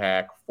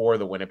cornerback for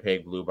the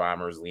Winnipeg Blue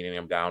Bombers, leaning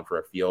him down for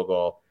a field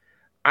goal.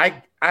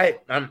 I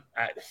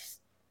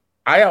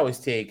always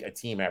take a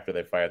team after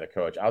they fire the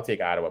coach. I'll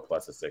take Ottawa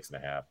plus a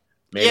 6.5.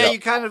 You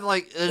kind of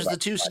there's the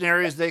two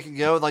scenarios they can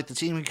go. The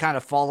team can kind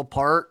of fall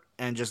apart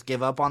and just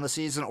give up on the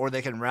season, or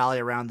they can rally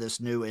around this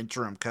new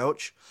interim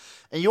coach.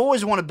 And you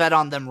always want to bet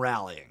on them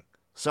rallying.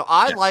 So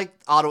I like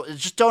Ottawa.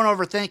 Just don't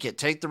overthink it.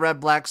 Take the Red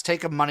Blacks.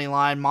 Take a money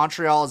line.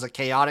 Montreal is a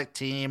chaotic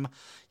team.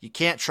 You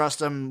can't trust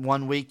them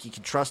one week. You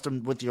can trust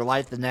them with your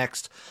life the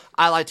next.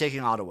 I like taking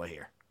Ottawa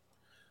here.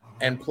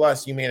 And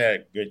plus, you made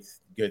a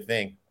good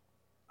thing.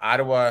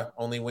 Ottawa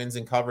only wins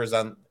and covers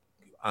on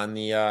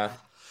the.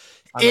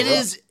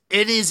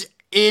 It is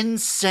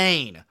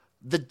insane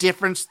the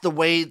difference, the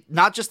way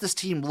not just this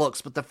team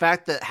looks, but the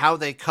fact that how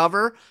they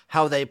cover,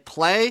 how they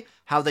play,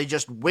 how they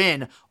just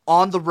win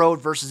on the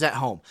road versus at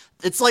home.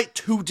 It's like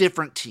two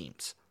different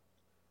teams.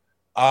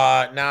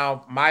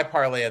 Now my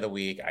parlay of the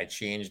week, I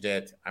changed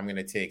it. I'm going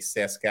to take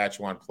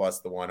Saskatchewan plus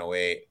the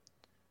 108.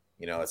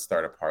 Let's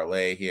start a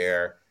parlay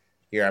here.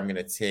 Here I'm going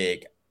to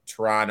take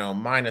Toronto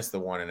minus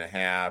the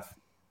 1.5.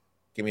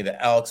 Give me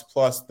the Elks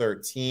plus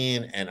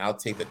 13, and I'll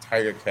take the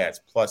Tiger Cats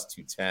plus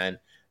 210.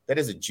 That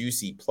is a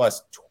juicy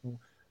plus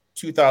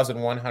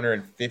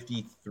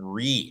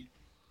 2,153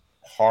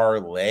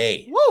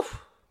 parlay. Woo!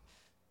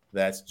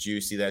 That's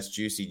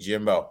juicy.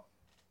 Jimbo,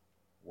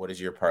 what is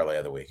your parlay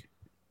of the week?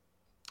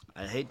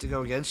 I hate to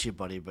go against you,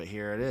 buddy, but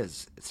here it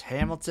is. It's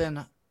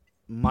Hamilton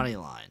money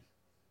line.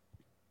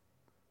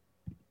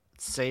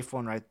 Safe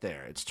one right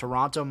there. It's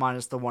Toronto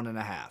minus the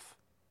 1.5.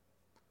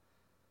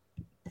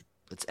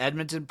 It's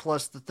Edmonton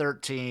plus the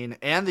 13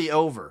 and the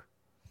over.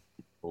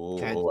 Ooh,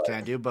 can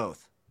I do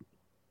both?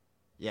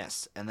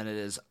 Yes, and then it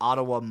is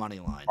Ottawa money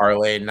line.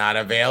 Parlay not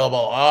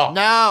available. Oh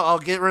no, I'll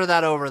get rid of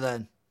that over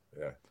then.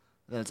 Yeah.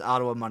 Then it's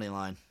Ottawa money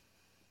line.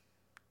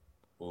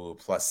 Ooh,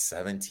 plus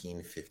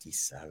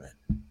 1757.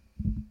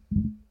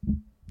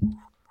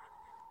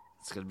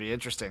 It's gonna be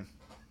interesting.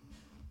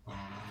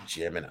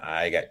 Jim and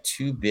I got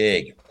two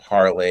big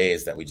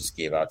parlays that we just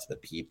gave out to the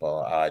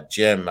people.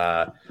 Jim,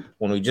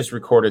 when we just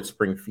recorded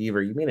Spring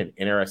Fever, you made an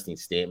interesting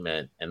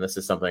statement, and this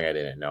is something I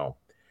didn't know.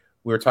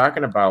 We were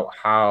talking about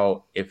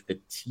how if the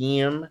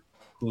team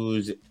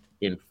who's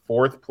in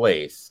fourth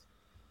place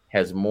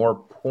has more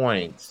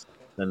points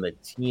than the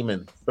team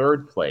in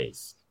third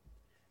place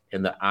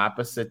in the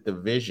opposite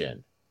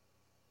division,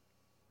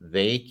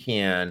 they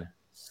can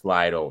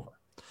slide over.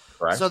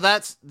 Correct? So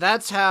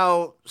that's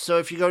how. So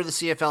if you go to the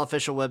CFL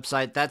official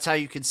website, that's how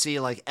you can see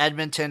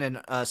Edmonton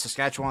and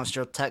Saskatchewan are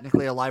still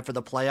technically alive for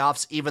the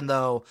playoffs, even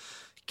though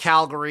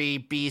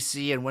Calgary,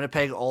 BC, and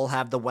Winnipeg all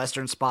have the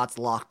western spots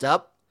locked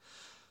up.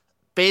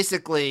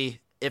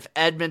 Basically, if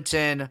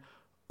Edmonton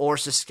or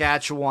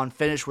Saskatchewan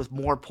finish with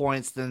more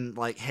points than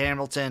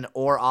Hamilton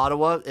or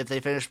Ottawa, if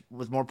they finish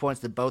with more points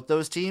than both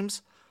those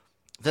teams,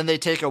 then they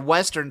take a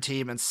western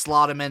team and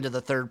slot them into the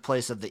third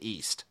place of the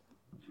East.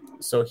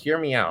 So hear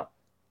me out.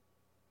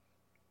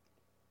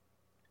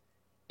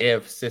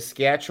 If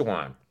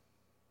Saskatchewan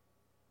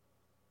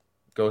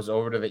goes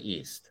over to the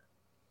East,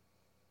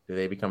 do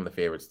they become the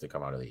favorites to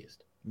come out of the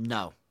East?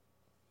 No.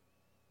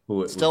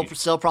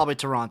 Still probably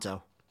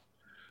Toronto.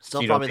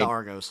 Still probably the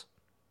Argos.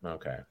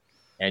 Okay.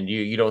 And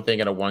you don't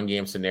think in a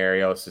one-game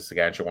scenario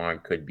Saskatchewan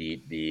could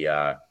beat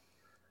the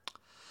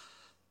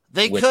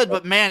They could,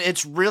 but man,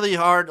 it's really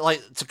hard.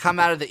 Like to come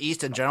out of the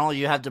East in general,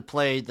 you have to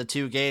play the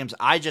 2 games.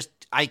 I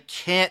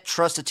can't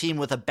trust a team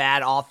with a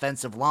bad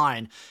offensive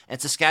line,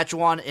 and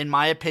Saskatchewan, in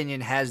my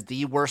opinion, has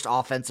the worst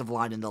offensive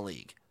line in the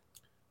league.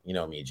 You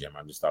know me, Jim.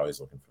 I'm just always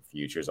looking for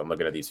futures. I'm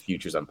looking at these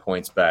futures on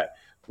PointsBet.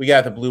 We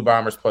got the Blue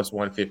Bombers plus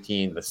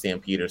 115, the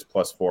Stampeders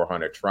plus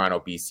 400,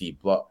 Toronto, BC,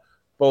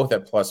 both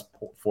at plus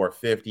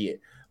 450,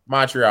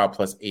 Montreal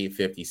plus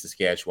 850,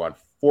 Saskatchewan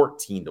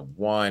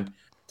 14-1,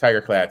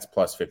 Tiger Cats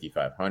plus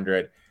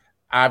 5,500.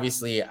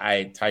 Obviously,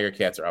 Tiger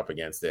Cats are up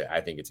against it.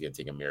 I think it's going to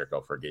take a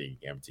miracle for getting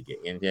them to get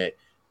into it.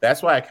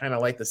 That's why I kind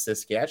of like the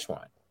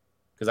Saskatchewan,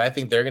 because I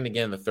think they're going to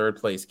get in the 3rd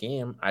place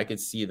game. I could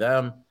see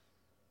them.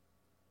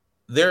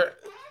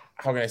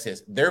 How can I say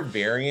this? Their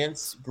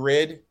variance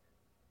grid,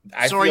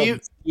 I feel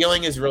the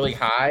ceiling is really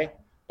high,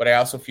 but I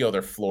also feel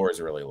their floor is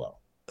really low.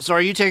 So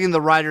are you taking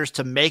the Riders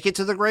to make it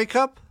to the Grey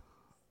Cup?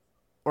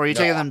 Or are you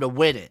taking them to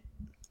win it?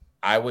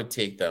 I would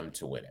take them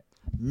to win it.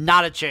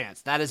 Not a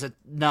chance. That is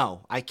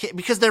no. I can't,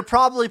 because they're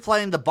probably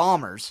playing the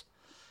Bombers,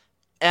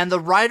 and the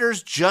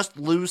Riders just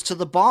lose to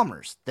the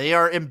Bombers. They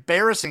are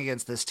embarrassing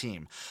against this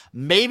team.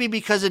 Maybe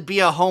because it'd be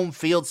a home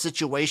field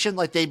situation,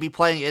 like they'd be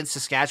playing in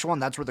Saskatchewan.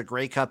 That's where the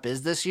Grey Cup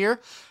is this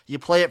year. You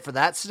play it for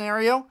that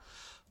scenario.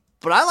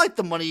 But I like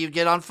the money you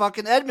get on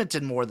fucking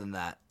Edmonton more than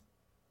that.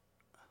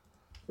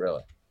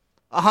 Really?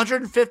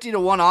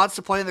 150-1 odds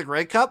to play in the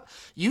Grey Cup.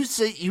 You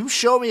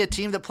show me a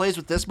team that plays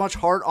with this much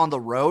heart on the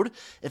road.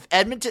 If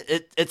Edmonton,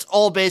 it's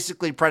all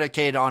basically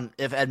predicated on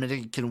if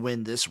Edmonton can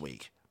win this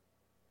week.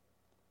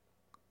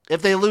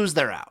 If they lose,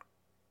 they're out.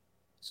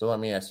 So let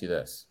me ask you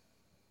this: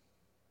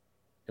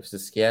 if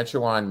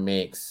Saskatchewan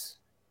wins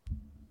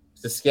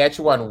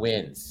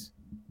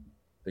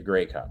the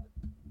Grey Cup,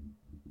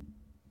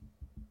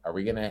 are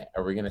we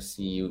gonna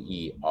see you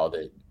eat all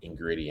the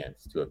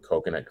ingredients to a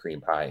coconut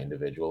cream pie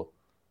individual?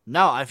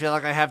 No, I feel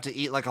like I have to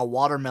eat like a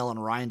watermelon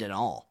rind and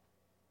all.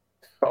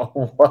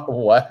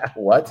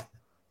 What?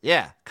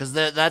 Yeah, because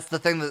that's the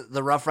thing that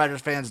the Rough Riders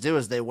fans do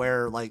is they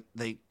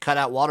cut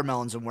out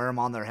watermelons and wear them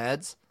on their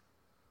heads.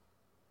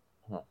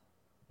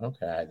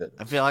 Okay.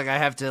 I feel like I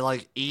have to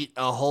eat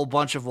a whole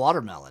bunch of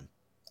watermelon.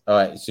 All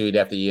right, so you'd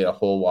have to eat a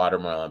whole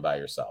watermelon by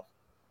yourself.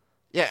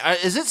 Yeah,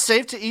 is it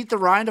safe to eat the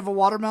rind of a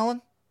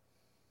watermelon?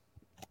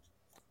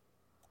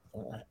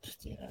 I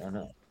don't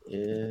know.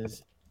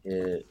 Is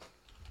it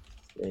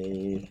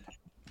safe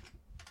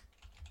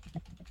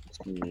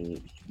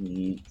to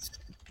eat?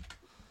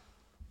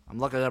 I'm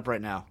looking it up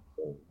right now.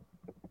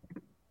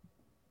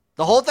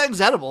 The whole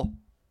thing's edible.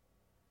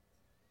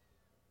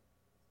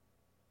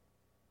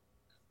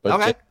 But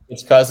okay.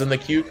 It's cousin the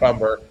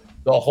cucumber.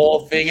 The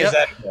whole thing is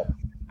edible.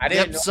 I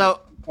didn't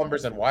know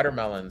cucumbers and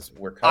watermelons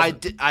were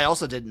cousins. I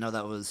also didn't know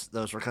those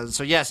were cousins.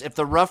 So yes, if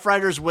the Rough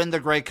Riders win the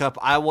Grey Cup,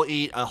 I will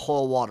eat a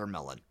whole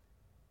watermelon.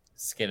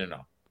 Skin and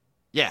all.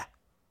 Yeah.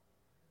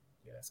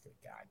 Yeah, that's good.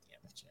 God damn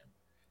it, Jim.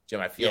 Jim,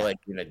 I feel like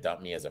you're gonna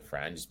dump me as a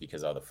friend just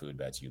because of all the food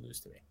bets you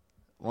lose to me.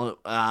 Well,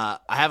 I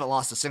haven't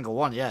lost a single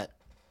one yet.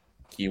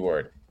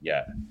 Keyword,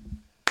 yeah.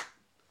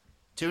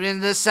 Tune in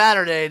this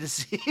Saturday to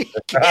see. Tune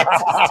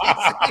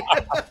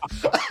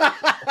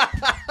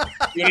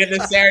in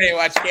this Saturday,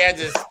 watch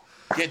Kansas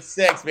get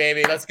 6,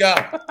 baby. Let's go.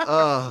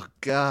 Oh,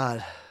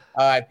 God.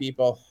 All right,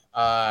 people.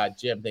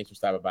 Jim, thanks for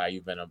stopping by.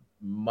 You've been a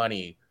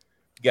money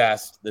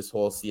guest this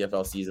whole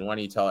CFL season. Why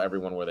don't you tell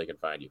everyone where they can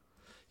find you?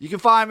 You can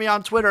find me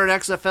on Twitter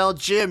at XFL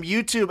Jim,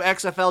 YouTube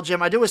XFL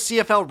Jim. I do a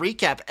CFL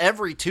recap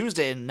every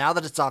Tuesday, and now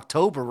that it's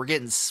October, we're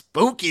getting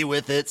spooky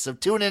with it, so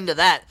tune into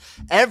that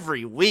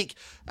every week.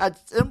 I'm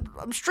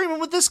streaming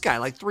with this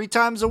guy 3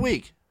 times a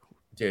week.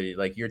 Dude,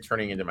 you're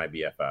turning into my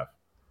BFF.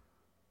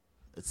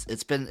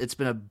 It's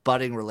been a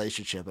budding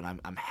relationship, and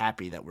I'm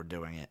happy that we're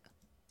doing it.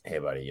 Hey,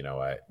 buddy, you know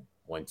what?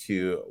 When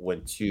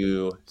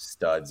two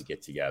studs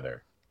get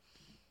together,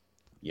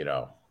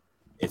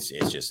 it's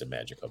just a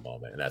magical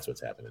moment, and that's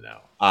what's happening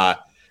now.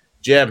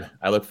 Jim,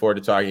 I look forward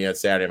to talking to you on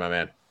Saturday, my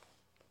man.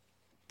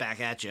 Back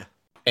at you.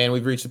 And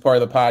we've reached the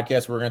part of the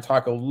podcast where we're going to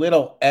talk a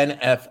little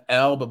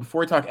NFL, but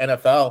before we talk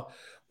NFL,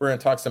 we're going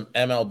to talk some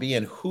MLB,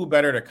 and who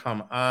better to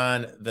come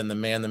on than the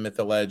man, the myth,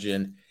 the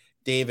legend,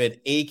 David,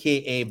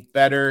 a.k.a.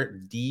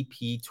 Better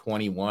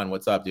DP21.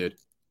 What's up, dude?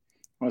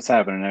 What's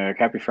happening, Eric?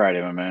 Happy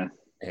Friday, my man.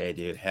 Hey,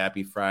 dude.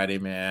 Happy Friday,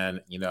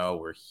 man.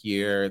 We're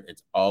here.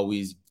 It's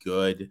always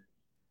good.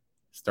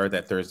 Start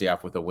that Thursday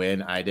off with a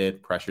win. I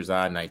did. Pressure's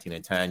on,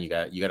 19-10. You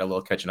got a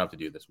little catching up to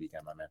do this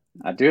weekend, my man.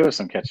 I do have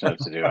some catching up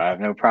to do. I have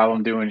no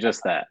problem doing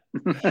just that.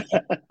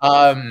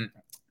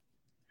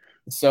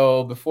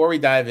 So before we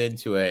dive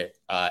into it,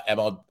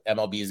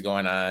 MLB is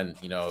going on.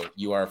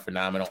 You are a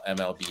phenomenal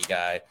MLB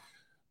guy.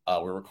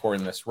 We're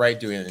recording this right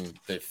during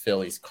the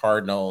Phillies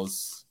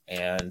Cardinals,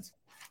 and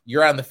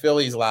you're on the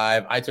Phillies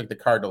live. I took the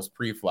Cardinals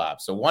pre-flop,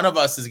 so one of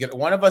us is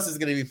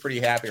gonna be pretty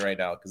happy right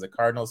now because the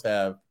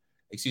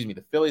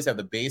Phillies have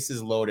the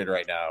bases loaded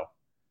right now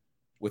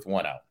with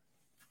 1 out.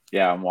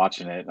 Yeah, I'm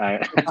watching it.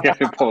 I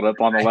got it pulled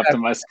up on the left of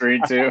my screen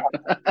too.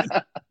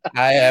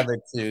 I have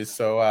it too.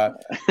 So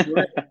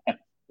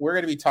we're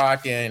going to be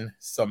talking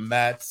some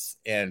Mets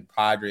and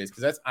Padres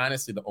because that's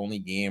honestly the only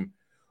game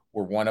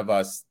where one of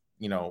us,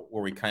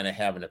 where we kind of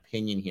have an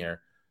opinion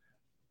here.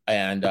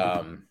 And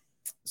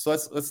so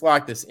let's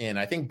lock this in.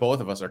 I think both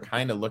of us are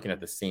kind of looking at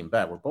the same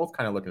bet. We're both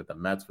kind of looking at the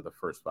Mets for the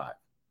first 5.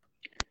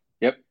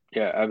 Yep.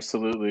 Yeah,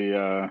 absolutely.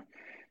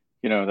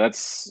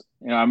 That's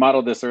I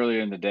modeled this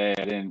earlier in the day.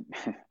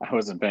 I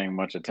wasn't paying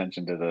much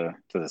attention to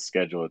the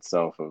schedule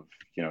itself of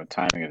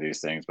timing of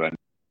these things, but I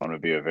want to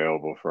be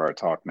available for our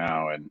talk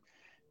now. And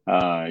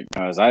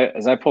as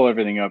I pull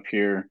everything up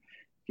here,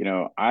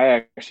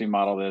 I actually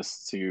model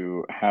this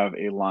to have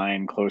a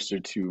line closer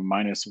to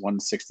minus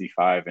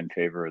 165 in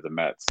favor of the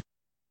Mets.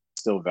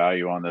 Still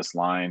value on this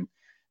line.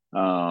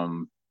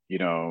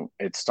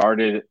 It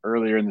started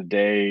earlier in the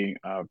day,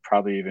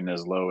 probably even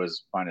as low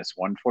as minus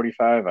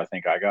 145. I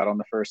think I got on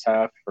the first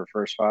half for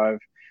first 5.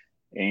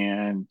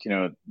 And,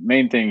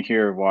 main thing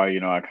here why,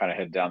 I kind of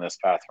head down this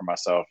path for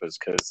myself is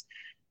because,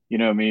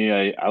 me,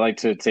 I like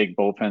to take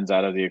bullpens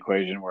out of the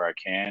equation where I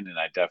can. And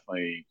I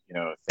definitely,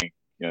 think,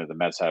 the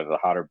Mets have the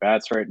hotter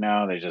bats right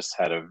now. They just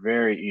had a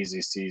very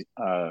easy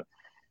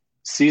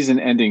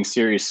season-ending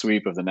series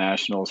sweep of the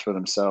Nationals for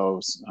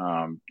themselves.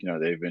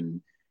 They've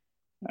been,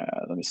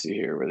 let me see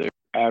here, where they're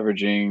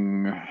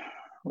averaging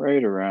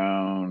right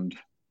around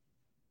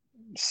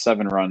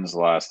 7 runs the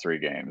last 3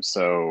 games.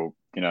 So,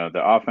 the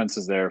offense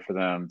is there for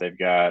them. They've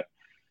got,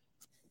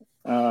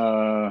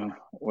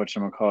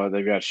 whatchamacallit,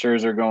 they've got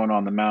Scherzer going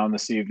on the mound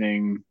this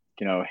evening.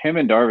 Him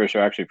and Darvish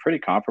are actually pretty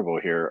comparable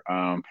here.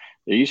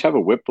 They each have a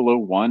whip below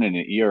 1 and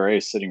an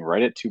ERA sitting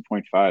right at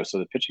 2.5. So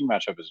the pitching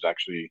matchup is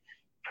actually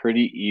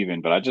pretty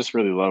even, but I just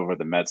really love where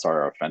the Mets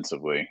are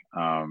offensively.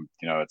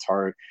 It's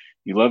hard.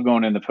 You love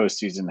going in the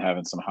postseason,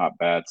 having some hot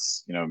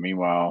bats,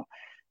 meanwhile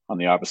on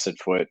the opposite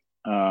foot,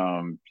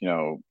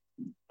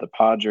 the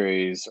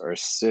Padres are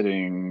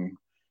sitting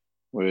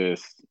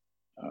with,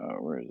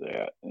 where is they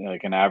at?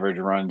 Like an average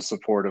run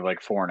support of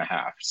like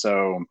 4.5.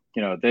 So,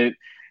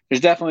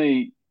 there's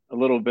definitely a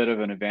little bit of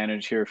an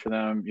advantage here for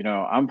them.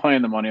 I'm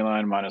playing the money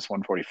line minus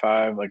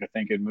 145. Like I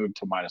think it moved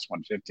to minus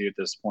 150 at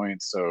this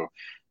point. So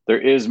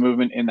there is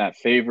movement in that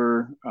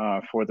favor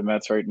for the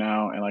Mets right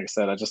now. And like I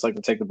said, I just like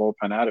to take the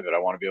bullpen out of it. I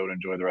want to be able to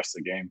enjoy the rest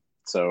of the game.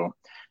 So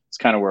it's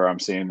kind of where I'm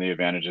seeing the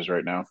advantages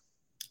right now.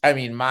 I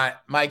mean, my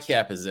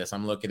cap is this.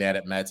 I'm looking at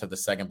it. Mets have the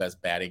second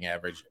best batting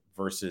average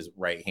versus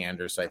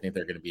right-handers. So I think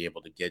they're going to be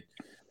able to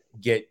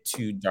get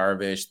to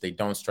Darvish. They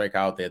don't strike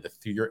out. They have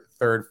the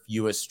third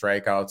fewest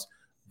strikeouts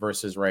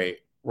versus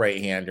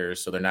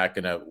right-handers. So they're not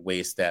going to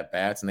waste that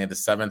bats. And they have the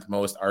 7th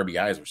most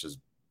RBIs versus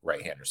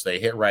right-handers. So they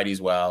hit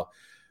righties well.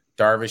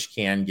 Darvish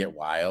can get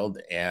wild.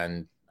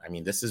 And I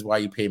mean, this is why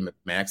you pay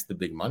Max the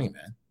big money,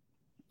 man.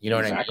 You know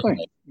what I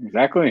mean?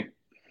 Exactly.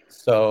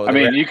 So I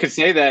mean, you could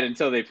say that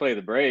until they play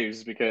the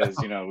Braves because,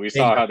 we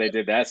saw how they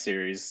did that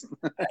series.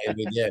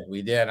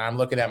 We did. I'm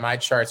looking at my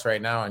charts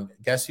right now, and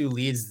guess who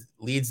leads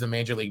the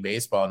Major League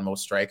Baseball in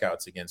most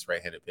strikeouts against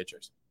right-handed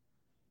pitchers?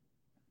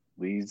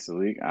 Leads the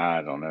league?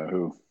 I don't know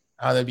who.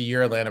 Oh, that'd be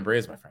your Atlanta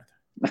Braves, my friend.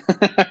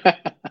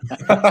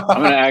 I'm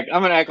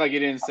gonna act like you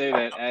didn't say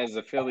that, as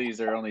the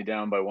Phillies are only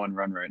down by 1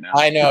 run right now.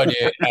 I know,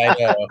 dude. I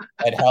know.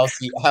 And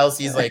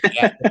Halsey's like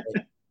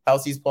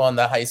Halsey's pulling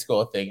the high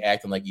school thing,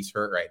 acting like he's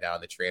hurt right now,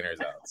 and the trainer's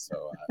out.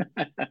 So,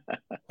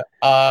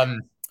 all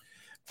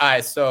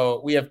right.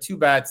 So we have 2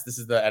 bets. This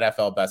is the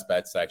NFL best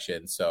bet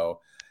section.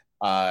 So,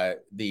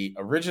 the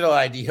original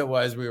idea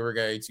was we were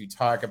going to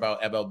talk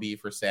about MLB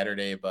for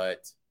Saturday,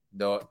 but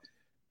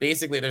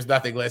basically there's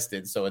nothing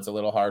listed, so it's a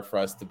little hard for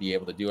us to be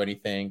able to do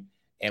anything.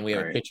 And we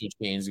have a pitcher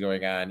change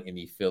going on in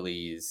the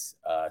Phillies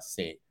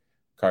St.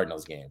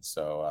 Cardinals game.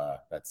 So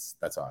that's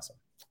awesome.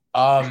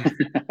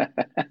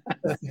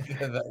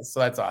 So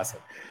that's awesome.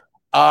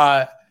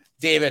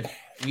 David,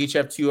 we each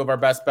have 2 of our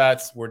best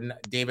bets.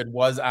 David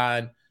was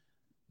on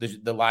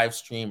the live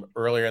stream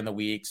earlier in the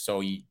week,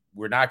 so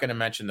we're not going to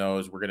mention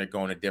those. We're going to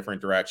go in a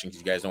different direction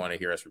because you guys don't want to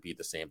hear us repeat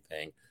the same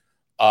thing.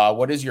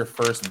 What is your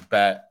first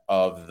bet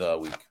of the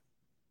week?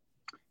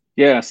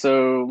 Yeah,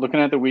 so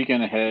looking at the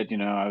weekend ahead,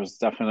 I was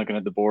definitely looking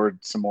at the board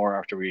some more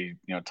after we,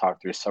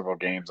 talked through several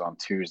games on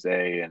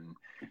Tuesday. And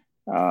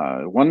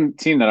one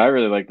team that I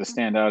really like to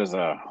stand out is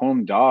a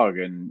home dog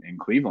in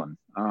Cleveland.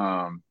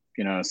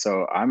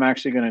 So I'm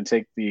actually going to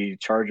take the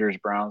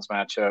Chargers-Browns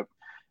matchup,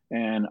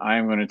 and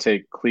I'm going to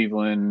take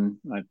Cleveland.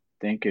 I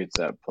think it's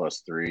at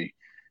 +3.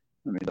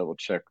 Let me double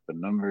check the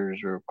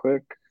numbers real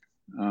quick.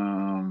 Give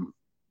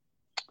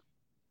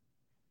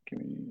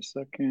me a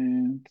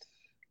second.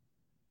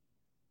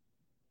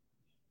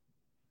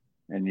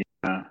 And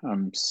yeah,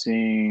 I'm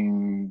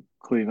seeing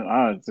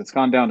Cleveland. It's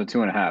gone down to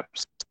 2.5.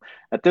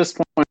 At this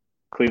point,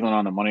 Cleveland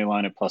on the money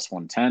line at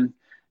 +110.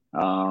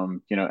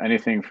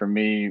 Anything for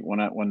me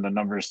when the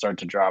numbers start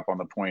to drop on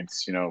the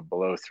points,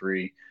 below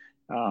 3.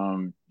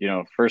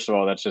 First of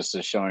all, that's just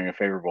showing a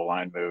favorable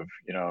line move,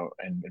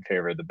 in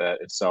favor of the bet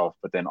itself.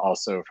 But then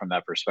also from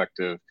that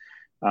perspective,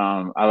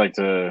 I like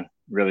to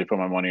really put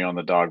my money on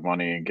the dog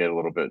money and get a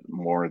little bit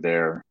more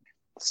there.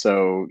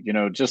 So,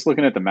 just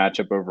looking at the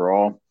matchup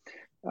overall,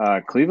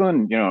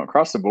 Cleveland,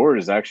 across the board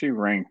is actually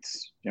ranked,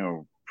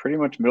 pretty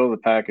much middle of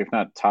the pack, if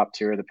not top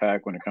tier of the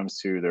pack when it comes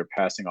to their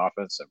passing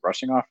offense and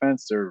rushing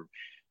offense. They're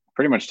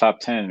pretty much top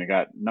 10. They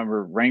got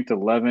ranked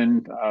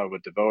 11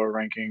 with DeVoa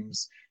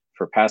rankings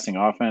for passing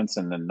offense,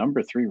 and then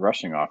number 3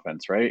 rushing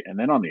offense, right? And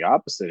then on the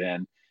opposite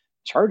end,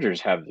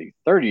 Chargers have the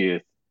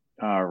 30th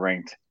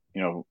ranked,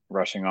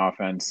 rushing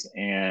offense,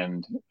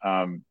 and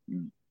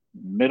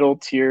middle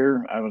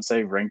tier, I would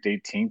say, ranked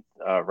 18th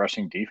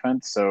rushing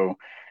defense. So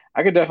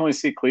I could definitely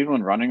see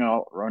Cleveland running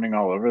all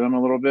over them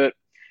a little bit.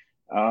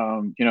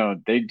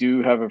 They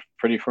do have a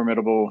pretty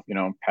formidable,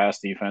 pass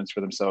defense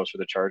for themselves for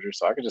the Chargers.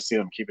 So I could just see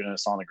them keeping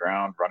us on the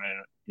ground,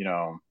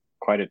 running,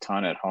 quite a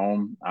ton at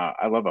home.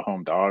 I love a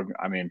home dog.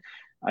 I mean,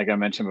 like I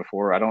mentioned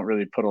before, I don't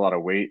really put a lot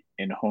of weight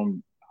in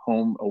home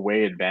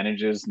away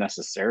advantages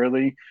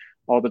necessarily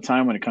all the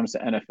time when it comes to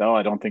NFL.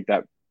 I don't think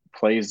that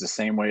plays the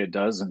same way it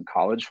does in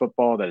college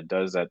football that it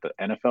does at the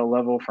NFL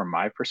level from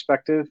my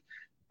perspective.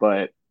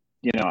 But,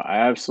 I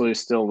absolutely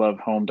still love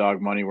home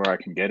dog money where I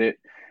can get it.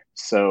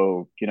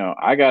 So,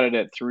 I got it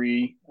at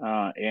 3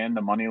 and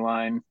the money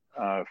line,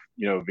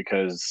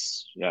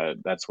 because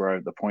that's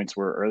where the points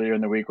were earlier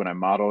in the week when I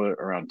modeled it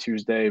around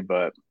Tuesday.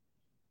 But,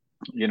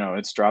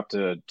 it's dropped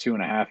to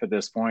 2.5 at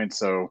this point.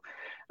 So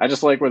I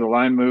just like where the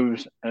line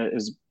moves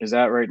is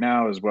at right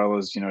now, as well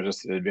as,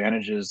 just the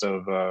advantages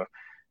of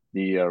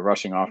the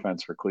rushing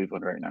offense for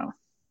Cleveland right now.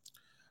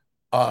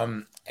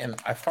 And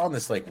I found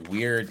this like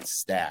weird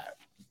stat.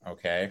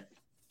 Okay.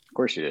 Of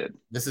course you did.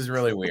 This is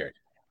really weird.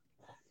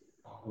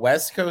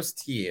 West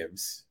Coast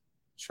teams,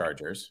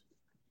 Chargers,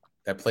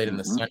 that played in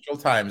the Central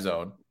Time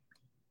Zone,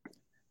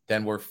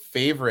 then were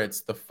favorites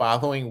the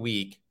following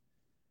week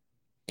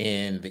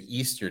in the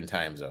Eastern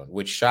Time Zone,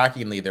 which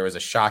shockingly, there was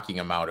a shocking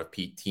amount of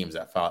teams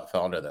that fell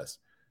under this.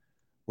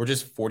 We're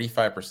just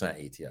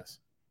 45% ATS.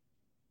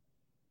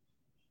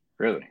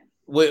 Really?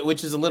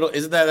 Which is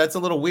that's a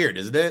little weird,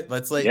 isn't it?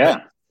 That's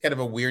kind of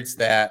a weird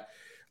stat,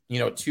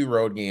 2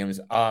 road games.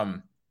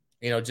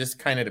 Just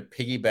kind of to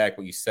piggyback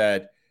what you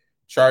said,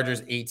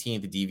 Chargers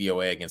 18th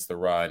DVOA against the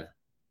run.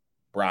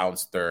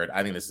 Browns 3rd.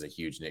 I think this is a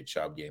huge Nick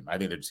Chubb game. I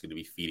think they're just going to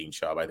be feeding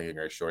Chubb. I think they're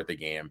going to short the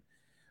game.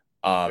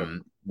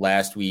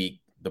 Last week,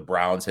 the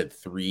Browns had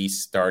 3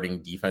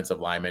 starting defensive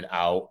linemen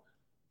out.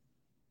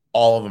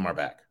 All of them are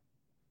back.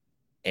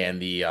 And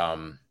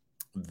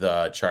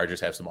the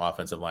Chargers have some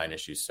offensive line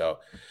issues. So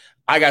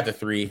I got the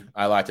 3.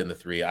 I locked in the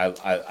 3.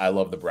 I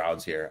love the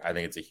Browns here. I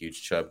think it's a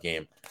huge Chubb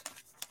game.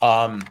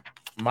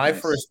 My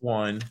first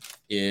one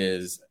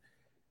is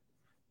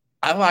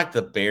I locked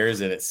the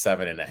Bears in at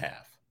 7.5.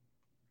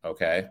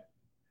 Okay.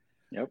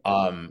 Yep.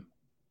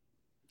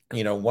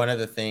 One of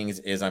the things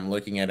is I'm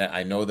looking at it.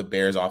 I know the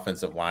Bears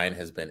offensive line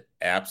has been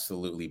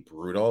absolutely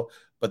brutal,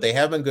 but they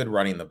have been good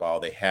running the ball.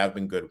 They have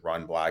been good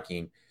run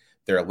blocking.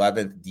 They're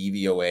 11th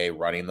DVOA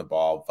running the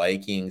ball.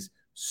 Vikings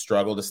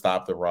struggle to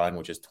stop the run,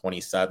 which is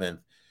 27th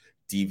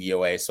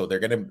DVOA. So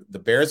the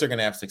Bears are going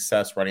to have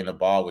success running the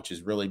ball, which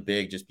is really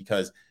big just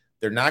because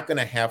they're not going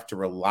to have to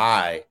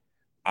rely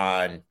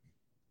on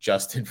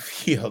Justin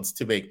Fields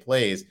to make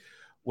plays,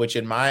 which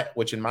in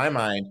my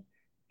mind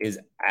is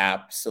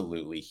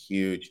absolutely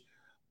huge.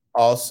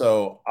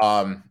 Also,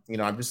 I'm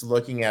just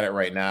looking at it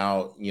right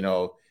now.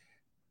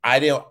 I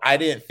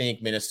didn't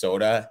think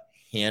Minnesota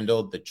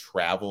handled the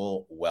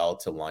travel well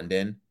to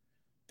London.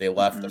 They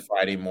left the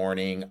Friday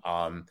morning,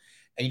 and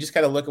you just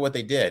got to look at what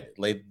they did.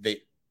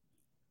 They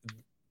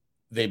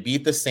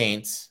beat the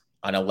Saints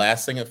on a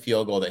last-second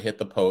field goal that hit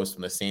the post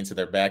when the Saints had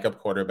their backup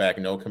quarterback,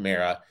 no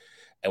Kamara,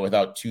 and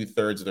without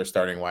 2/3 of their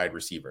starting wide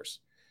receivers.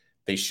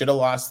 They should have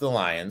lost to the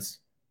Lions.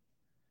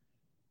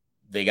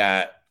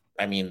 The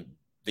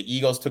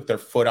Eagles took their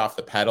foot off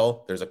the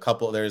pedal. There's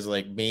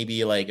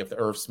maybe if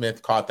Irv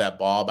Smith caught that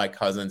ball by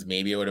Cousins,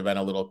 maybe it would have been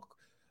a little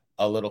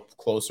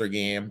closer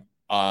game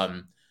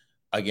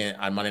again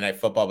on Monday Night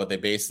Football, but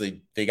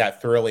they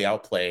got thoroughly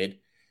outplayed.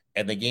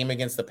 And the game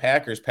against the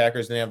Packers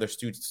didn't have their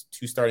 2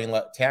 starting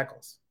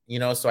tackles.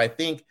 So I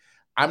think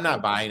I'm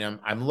not buying them.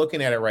 I'm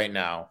looking at it right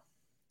now.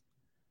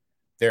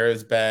 There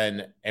has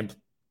been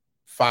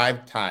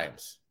 5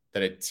 times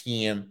that a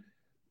team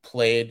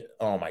played.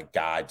 Oh my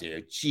God,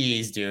 dude.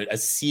 Jeez, dude. A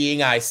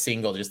seeing eye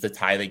single just to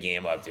tie the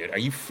game up, dude. Are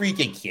you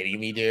freaking kidding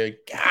me, dude?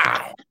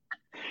 God.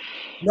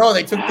 No,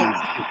 they took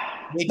the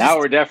lead. Now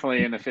we're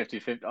definitely in the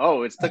 50-50.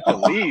 Oh, it's took the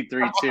lead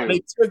 3-2. They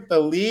took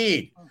the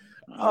lead.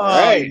 All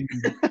right.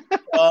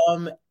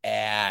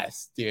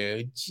 Ass,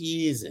 dude.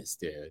 Jesus,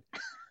 dude.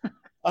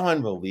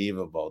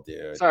 Unbelievable,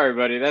 dude. Sorry,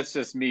 buddy. That's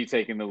just me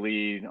taking the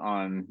lead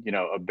on,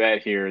 a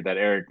bet here that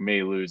Eric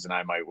may lose and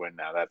I might win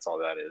now. That's all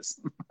that is.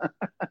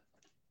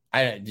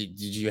 Did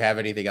you have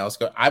anything else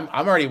go? I'm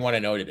already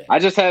 1-0 today. I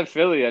just had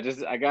Philly. I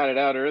got it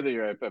out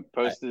earlier. I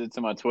posted it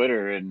to my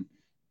Twitter and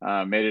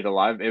made it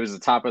alive. It was the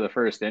top of the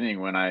first inning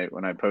when I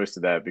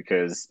posted that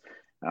because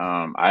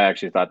I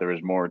actually thought there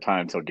was more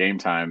time till game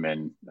time.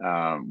 And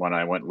when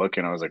I went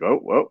looking, I was like, oh,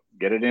 whoa,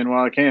 get it in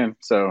while I can.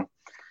 So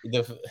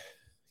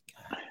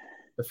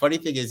the funny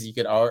thing is you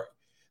could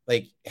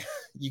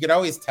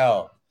always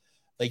tell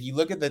Like you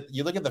look at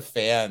the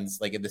fans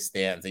like in the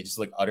stands, they just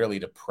look utterly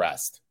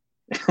depressed.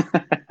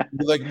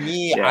 Like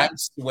me, Yeah. I'm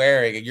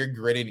swearing, and you're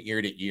grinning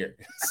ear to ear.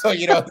 So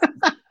kind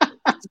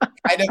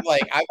of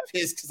like I'm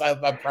pissed because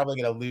I'm probably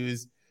gonna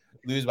lose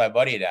my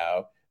money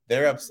now.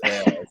 They're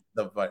upset.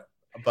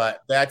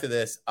 But back to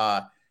this.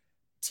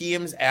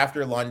 Teams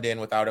after London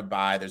without a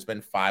bye. There's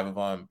been 5 of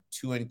them.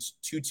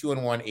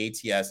 2-1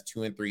 ATS,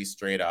 2-3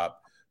 straight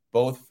up.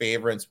 Both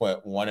favorites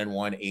went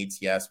 1-1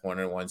 ATS,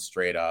 1-1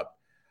 straight up.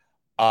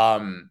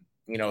 3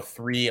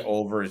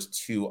 overs,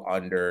 2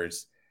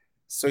 unders.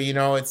 So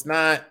it's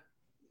not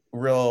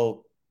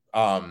real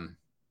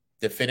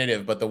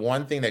definitive. But the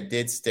one thing that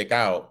did stick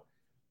out,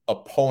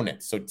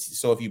 opponents. So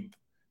if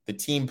the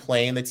team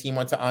playing the team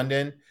went to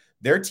London,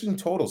 their team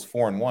totals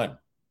 4-1.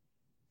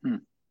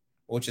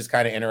 Which is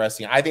kind of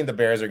interesting. I think the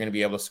Bears are going to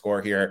be able to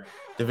score here.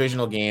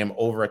 Divisional game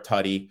over a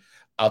tutty.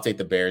 I'll take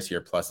the Bears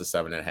here plus the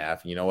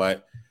 7.5. You know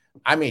what?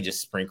 I may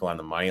just sprinkle on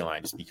the money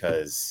line just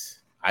because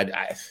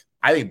I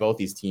think both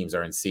these teams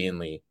are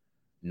insanely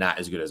not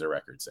as good as their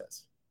record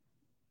says.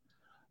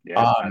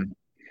 Yeah,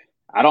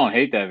 I don't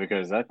hate that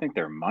because I think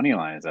their money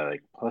line is at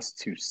like plus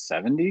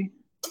 270,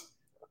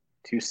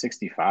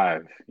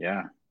 265.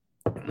 Yeah.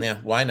 Yeah,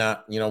 why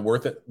not?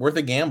 Worth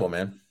a gamble,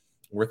 man.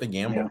 Worth a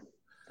gamble. Yeah,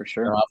 for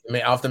sure. I'll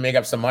have to make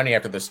up some money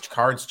after this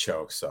Cards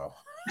choke. So,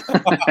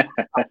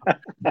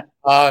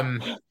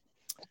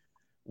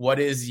 what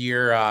is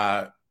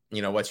your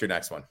what's your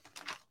next one?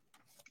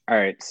 All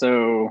right,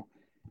 so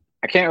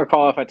I can't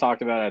recall if I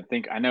talked about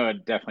it. I know I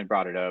definitely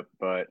brought it up,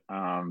 but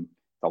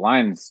the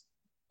line's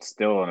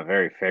still in a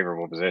very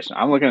favorable position.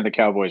 I'm looking at the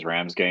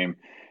Cowboys-Rams game.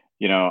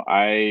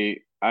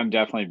 I'm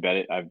definitely bet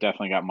it. I've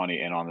definitely got money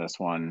in on this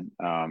one.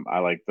 I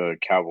like the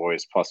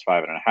Cowboys plus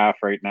 5.5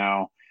 right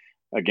now.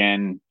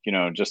 Again,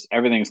 just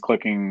everything's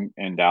clicking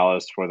in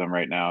Dallas for them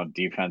right now,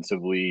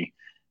 defensively,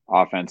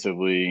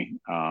 offensively.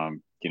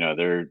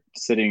 They're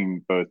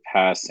sitting both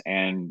pass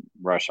and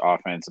rush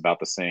offense about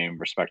the same,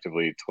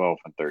 respectively, 12th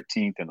and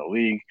 13th in the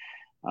league.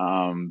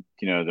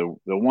 The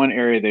one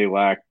area they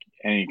lack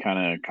any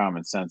kind of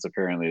common sense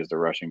apparently is the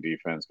rushing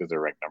defense because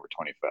they're ranked number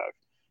 25.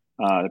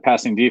 The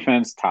passing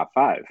defense, top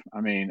 5. I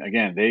mean,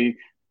 again, they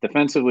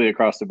defensively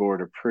across the board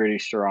are pretty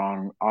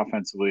strong.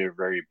 Offensively, are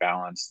very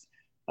balanced.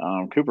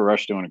 Cooper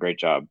Rush doing a great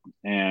job.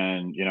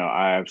 And,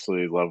 I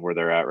absolutely love where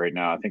they're at right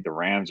now. I think the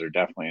Rams are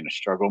definitely in a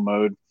struggle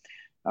mode.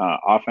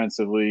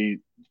 Offensively,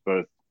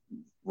 both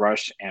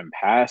rush and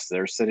pass,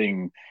 they're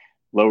sitting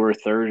lower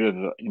third of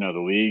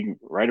the league,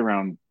 right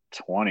around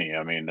 20.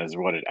 I mean, that's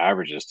what it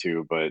averages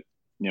to. But,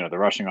 the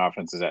rushing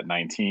offense is at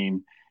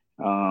 19.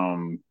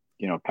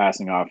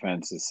 Passing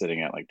offense is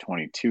sitting at like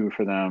 22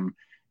 for them.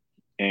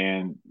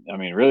 And I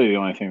mean, really the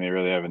only thing they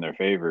really have in their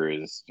favor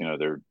is,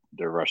 their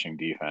rushing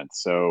defense.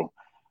 So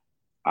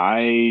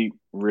I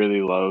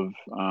really love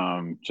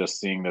just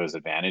seeing those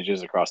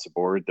advantages across the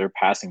board. Their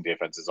passing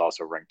defense is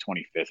also ranked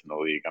 25th in the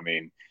league. I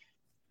mean,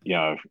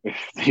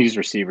 if these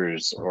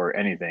receivers or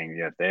anything,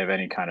 if they have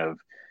any kind of,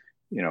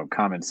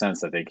 common sense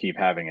that they keep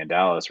having in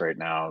Dallas right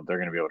now, they're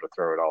going to be able to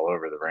throw it all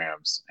over the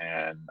Rams.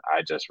 And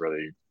I just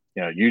really,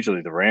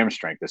 usually the Rams'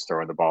 strength is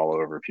throwing the ball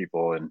over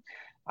people. And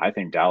I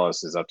think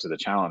Dallas is up to the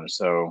challenge.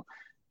 So,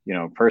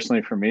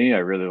 personally for me, I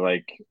really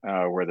like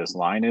where this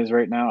line is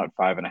right now at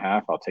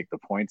 5.5. I'll take the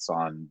points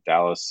on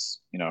Dallas,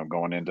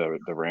 going into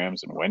the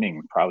Rams and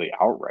winning probably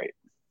outright.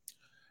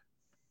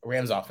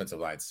 Rams' offensive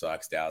line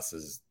sucks.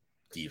 Dallas's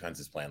defense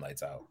is playing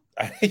lights out.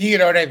 You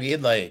know what I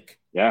mean? Like,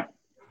 yeah.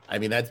 I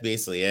mean, that's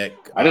basically it.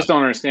 I just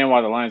don't understand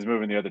why the line's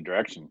moving the other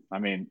direction. I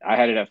mean, I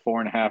had it at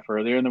 4.5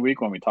 earlier in the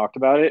week when we talked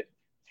about it.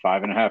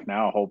 5.5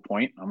 now, a whole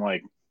point. I'm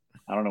like,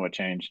 I don't know what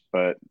changed,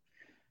 but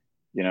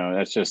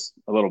that's just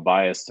a little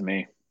biased to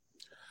me.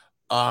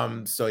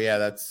 So yeah,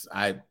 that's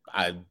I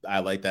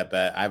like that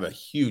bet. I have a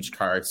huge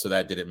card, so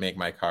that didn't make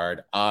my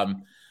card.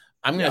 I'm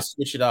gonna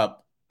switch it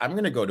up. I'm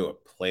gonna go to a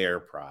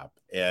player prop,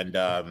 and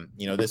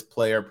this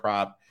player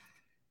prop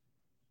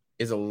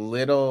is a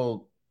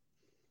little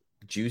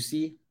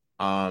juicy.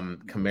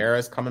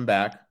 Kamara's coming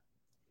back.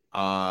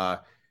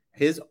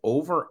 His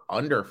over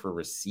under for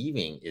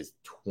receiving is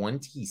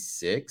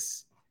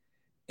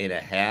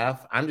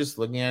 26.5. I'm just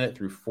looking at it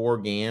through 4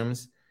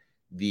 games.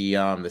 The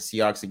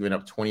Seahawks have given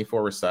up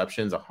 24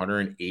 receptions,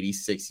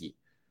 186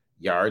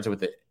 yards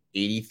with an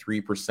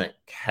 83%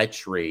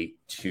 catch rate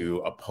to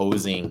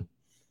opposing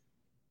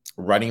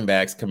running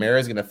backs. Kamara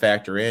is going to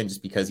factor in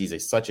just because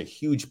he's such a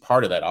huge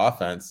part of that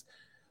offense.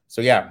 So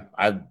yeah,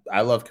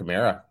 I love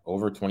Kamara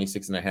over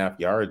 26.5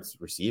 yards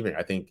receiving.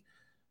 I think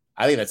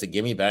that's a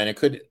gimme bet. And it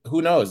could,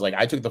 who knows? Like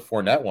I took the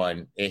Fournette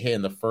one, it hit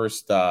in the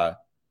first play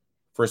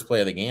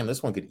of the game.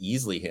 This one could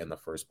easily hit in the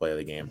first play of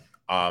the game.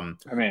 I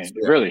mean,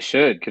 it really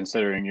should,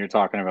 considering you're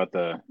talking about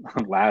the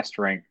last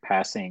ranked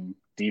passing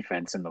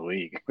defense in the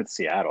league with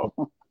Seattle.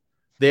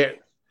 They're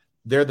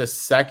the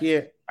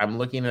second. I'm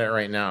looking at it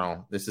right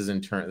now. This is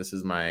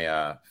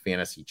my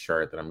fantasy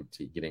chart that I'm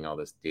getting all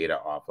this data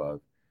off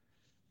of.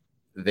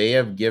 They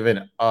have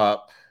given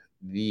up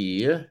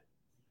the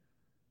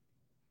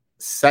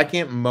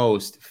second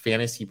most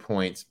fantasy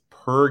points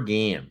per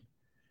game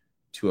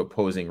to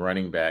opposing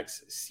running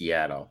backs,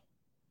 Seattle.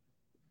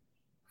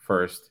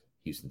 First,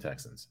 Houston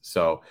Texans.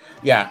 So,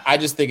 yeah, I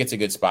just think it's a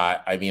good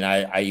spot. I mean,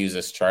 I use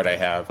this chart I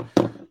have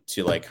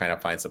to like kind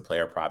of find some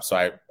player props. So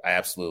I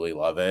absolutely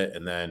love it.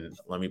 And then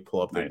let me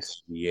pull up the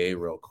DVA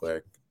real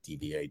quick.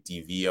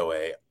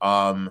 DVOA.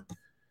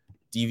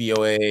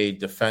 DVOA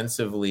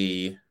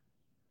defensively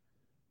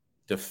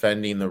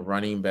defending the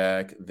running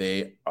back.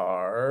 They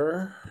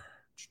are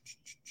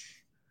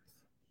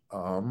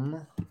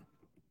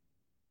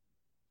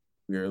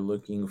we are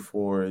looking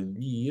for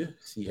the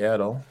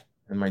Seattle,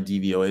 and my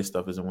DVOA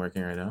stuff isn't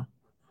working right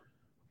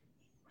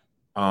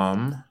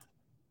now.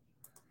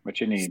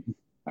 What you need?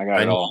 I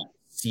got it all.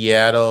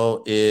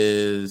 Seattle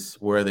is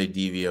where are they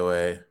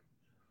DVOA?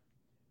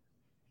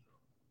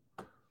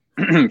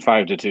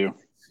 5-2.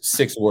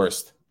 Sixth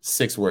worst.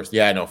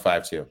 Yeah, I know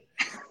 5-2.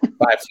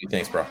 5-2.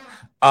 Thanks, bro.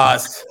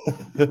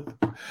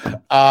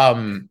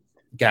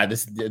 God,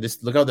 this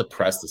look how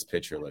depressed this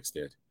picture looks,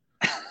 dude.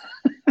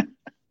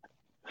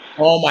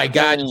 Oh my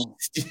God!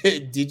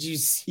 Did you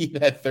see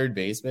that third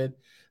baseman?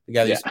 The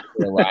guy that's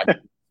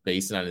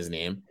basing on his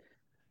name.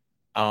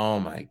 Oh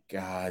my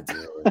God,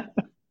 dude!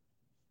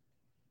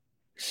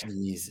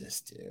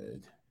 Jesus,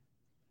 dude.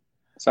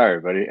 Sorry,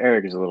 buddy.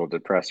 Eric is a little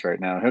depressed right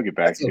now. He'll get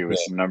back to you with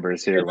some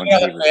numbers here once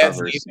he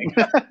recovers.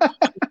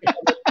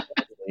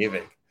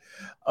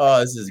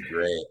 Oh, this is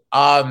great.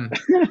 I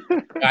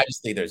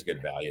just think there's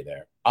good value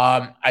there.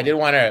 I did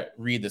want to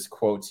read this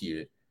quote to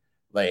you.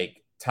 Like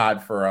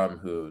Todd Furham,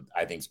 who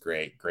I think is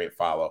great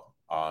follow.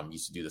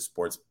 Used to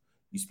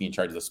be in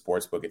charge of the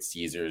sports book at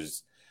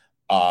Caesars.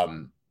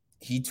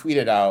 He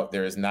tweeted out,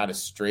 there is not a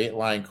straight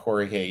line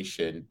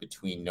correlation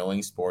between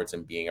knowing sports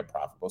and being a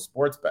profitable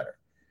sports bettor.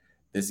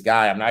 This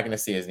guy, I'm not going to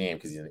say his name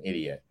because he's an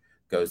idiot,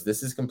 goes,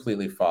 this is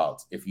completely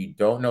false. If you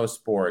don't know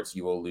sports,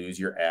 you will lose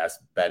your ass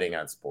betting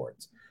on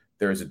sports.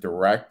 There is a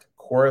direct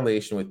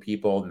correlation with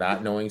people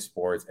not knowing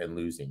sports and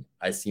losing.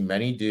 I see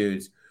many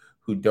dudes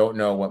who don't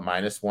know what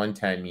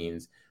 -110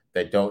 means,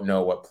 that don't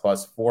know what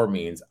 +4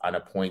 means on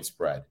a point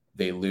spread.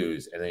 They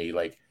lose. And then he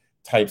like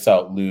types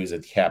out lose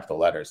in capital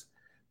letters.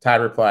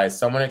 Todd replies,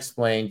 someone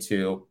explained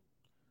to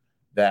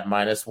that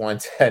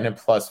 -110 and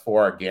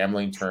 +4 are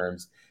gambling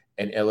terms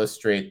and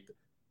illustrate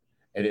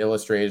an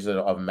illustration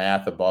of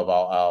math above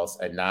all else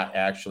and not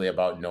actually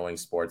about knowing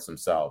sports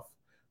themselves.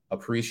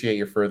 Appreciate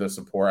your further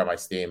support on my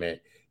statement,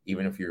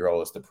 even if your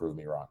goal is to prove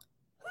me wrong.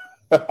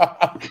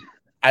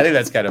 I think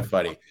that's kind of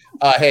funny.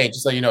 Hey,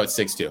 just so you know, it's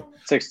 6-2.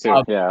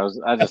 6-2. Yeah,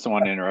 I just don't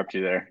want to interrupt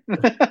you there.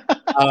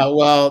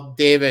 Well,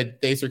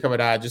 David, thanks for coming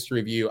on. Just to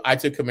review, I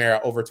took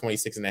Kamara over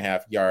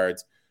 26.5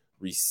 yards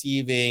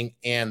receiving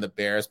and the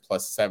Bears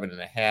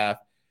 +7.5.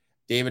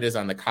 David is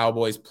on the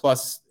Cowboys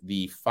plus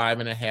the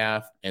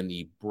 5.5 and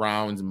the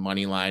Browns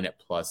money line at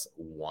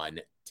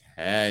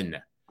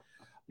 +110.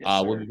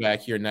 Yes, we'll be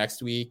back here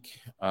next week.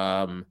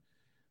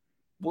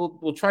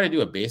 We'll try to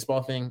do a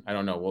baseball thing. I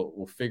don't know.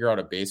 We'll figure out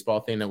a baseball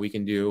thing that we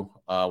can do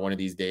one of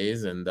these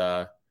days, and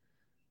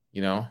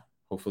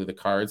hopefully the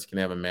Cards can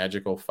have a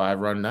magical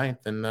 5-run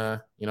ninth, and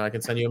I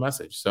can send you a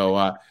message.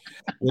 So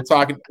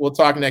we'll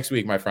talk next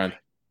week, my friend.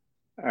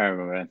 All right,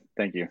 my man.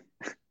 Thank you.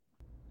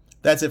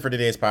 That's it for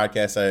today's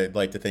podcast. I'd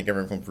like to thank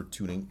everyone for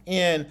tuning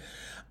in.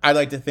 I'd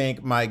like to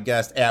thank my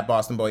guest at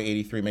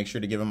BostonBoy83. Make sure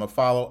to give him a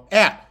follow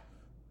at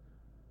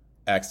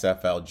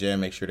XFL Jim.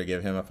 Make sure to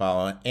give him a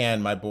follow.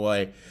 And my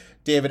boy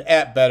David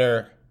at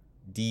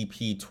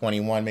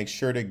BetterDP21. Make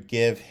sure to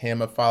give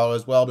him a follow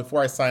as well.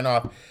 Before I sign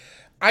off,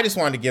 I just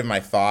wanted to give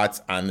my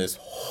thoughts on this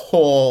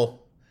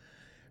whole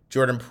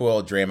Jordan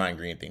Poole, Draymond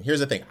Green thing. Here's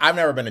the thing. I've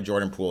never been a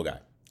Jordan Poole guy.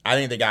 I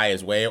think the guy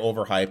is way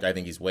overhyped. I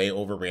think he's way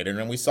overrated.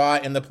 And we saw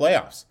it in the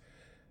playoffs.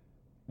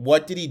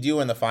 What did he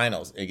do in the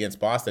finals against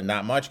Boston?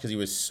 Not much, because he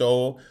was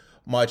so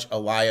much a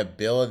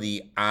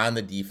liability on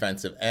the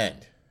defensive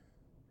end.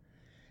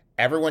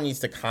 Everyone needs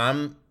to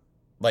pump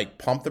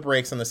the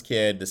brakes on this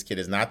kid. This kid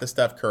is not the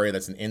Steph Curry.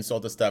 That's an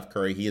insult to Steph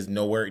Curry. He is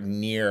nowhere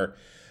near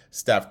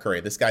Steph Curry.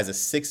 This guy's a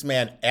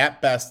 6-man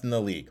at best in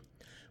the league.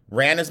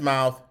 Ran his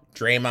mouth.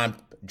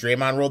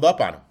 Draymond rolled up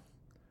on him.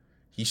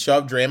 He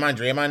shoved Draymond.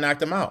 Draymond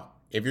knocked him out.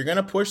 If you're going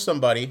to push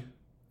somebody,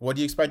 what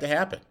do you expect to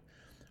happen?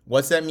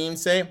 What's that meme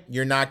say?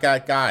 You're not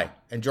that guy.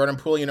 And Jordan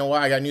Poole, you know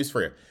what? I got news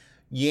for you.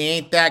 You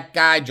ain't that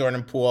guy,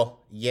 Jordan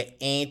Poole. You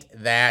ain't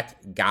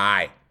that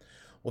guy.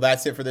 Well,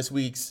 that's it for this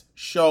week's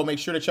show. Make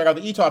sure to check out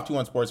the eTalk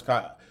 21 Sports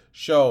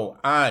show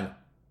on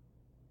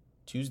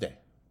Tuesday,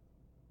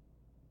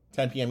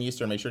 10 p.m.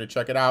 Eastern. Make sure to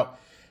check it out.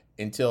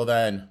 Until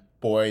then,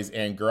 boys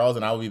and girls,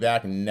 and I will be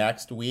back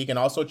next week. And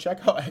also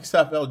check out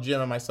XFL Jim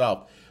and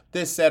myself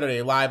this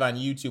Saturday live on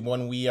YouTube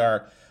when we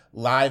are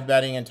live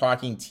betting and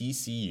talking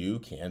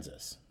TCU,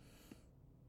 Kansas.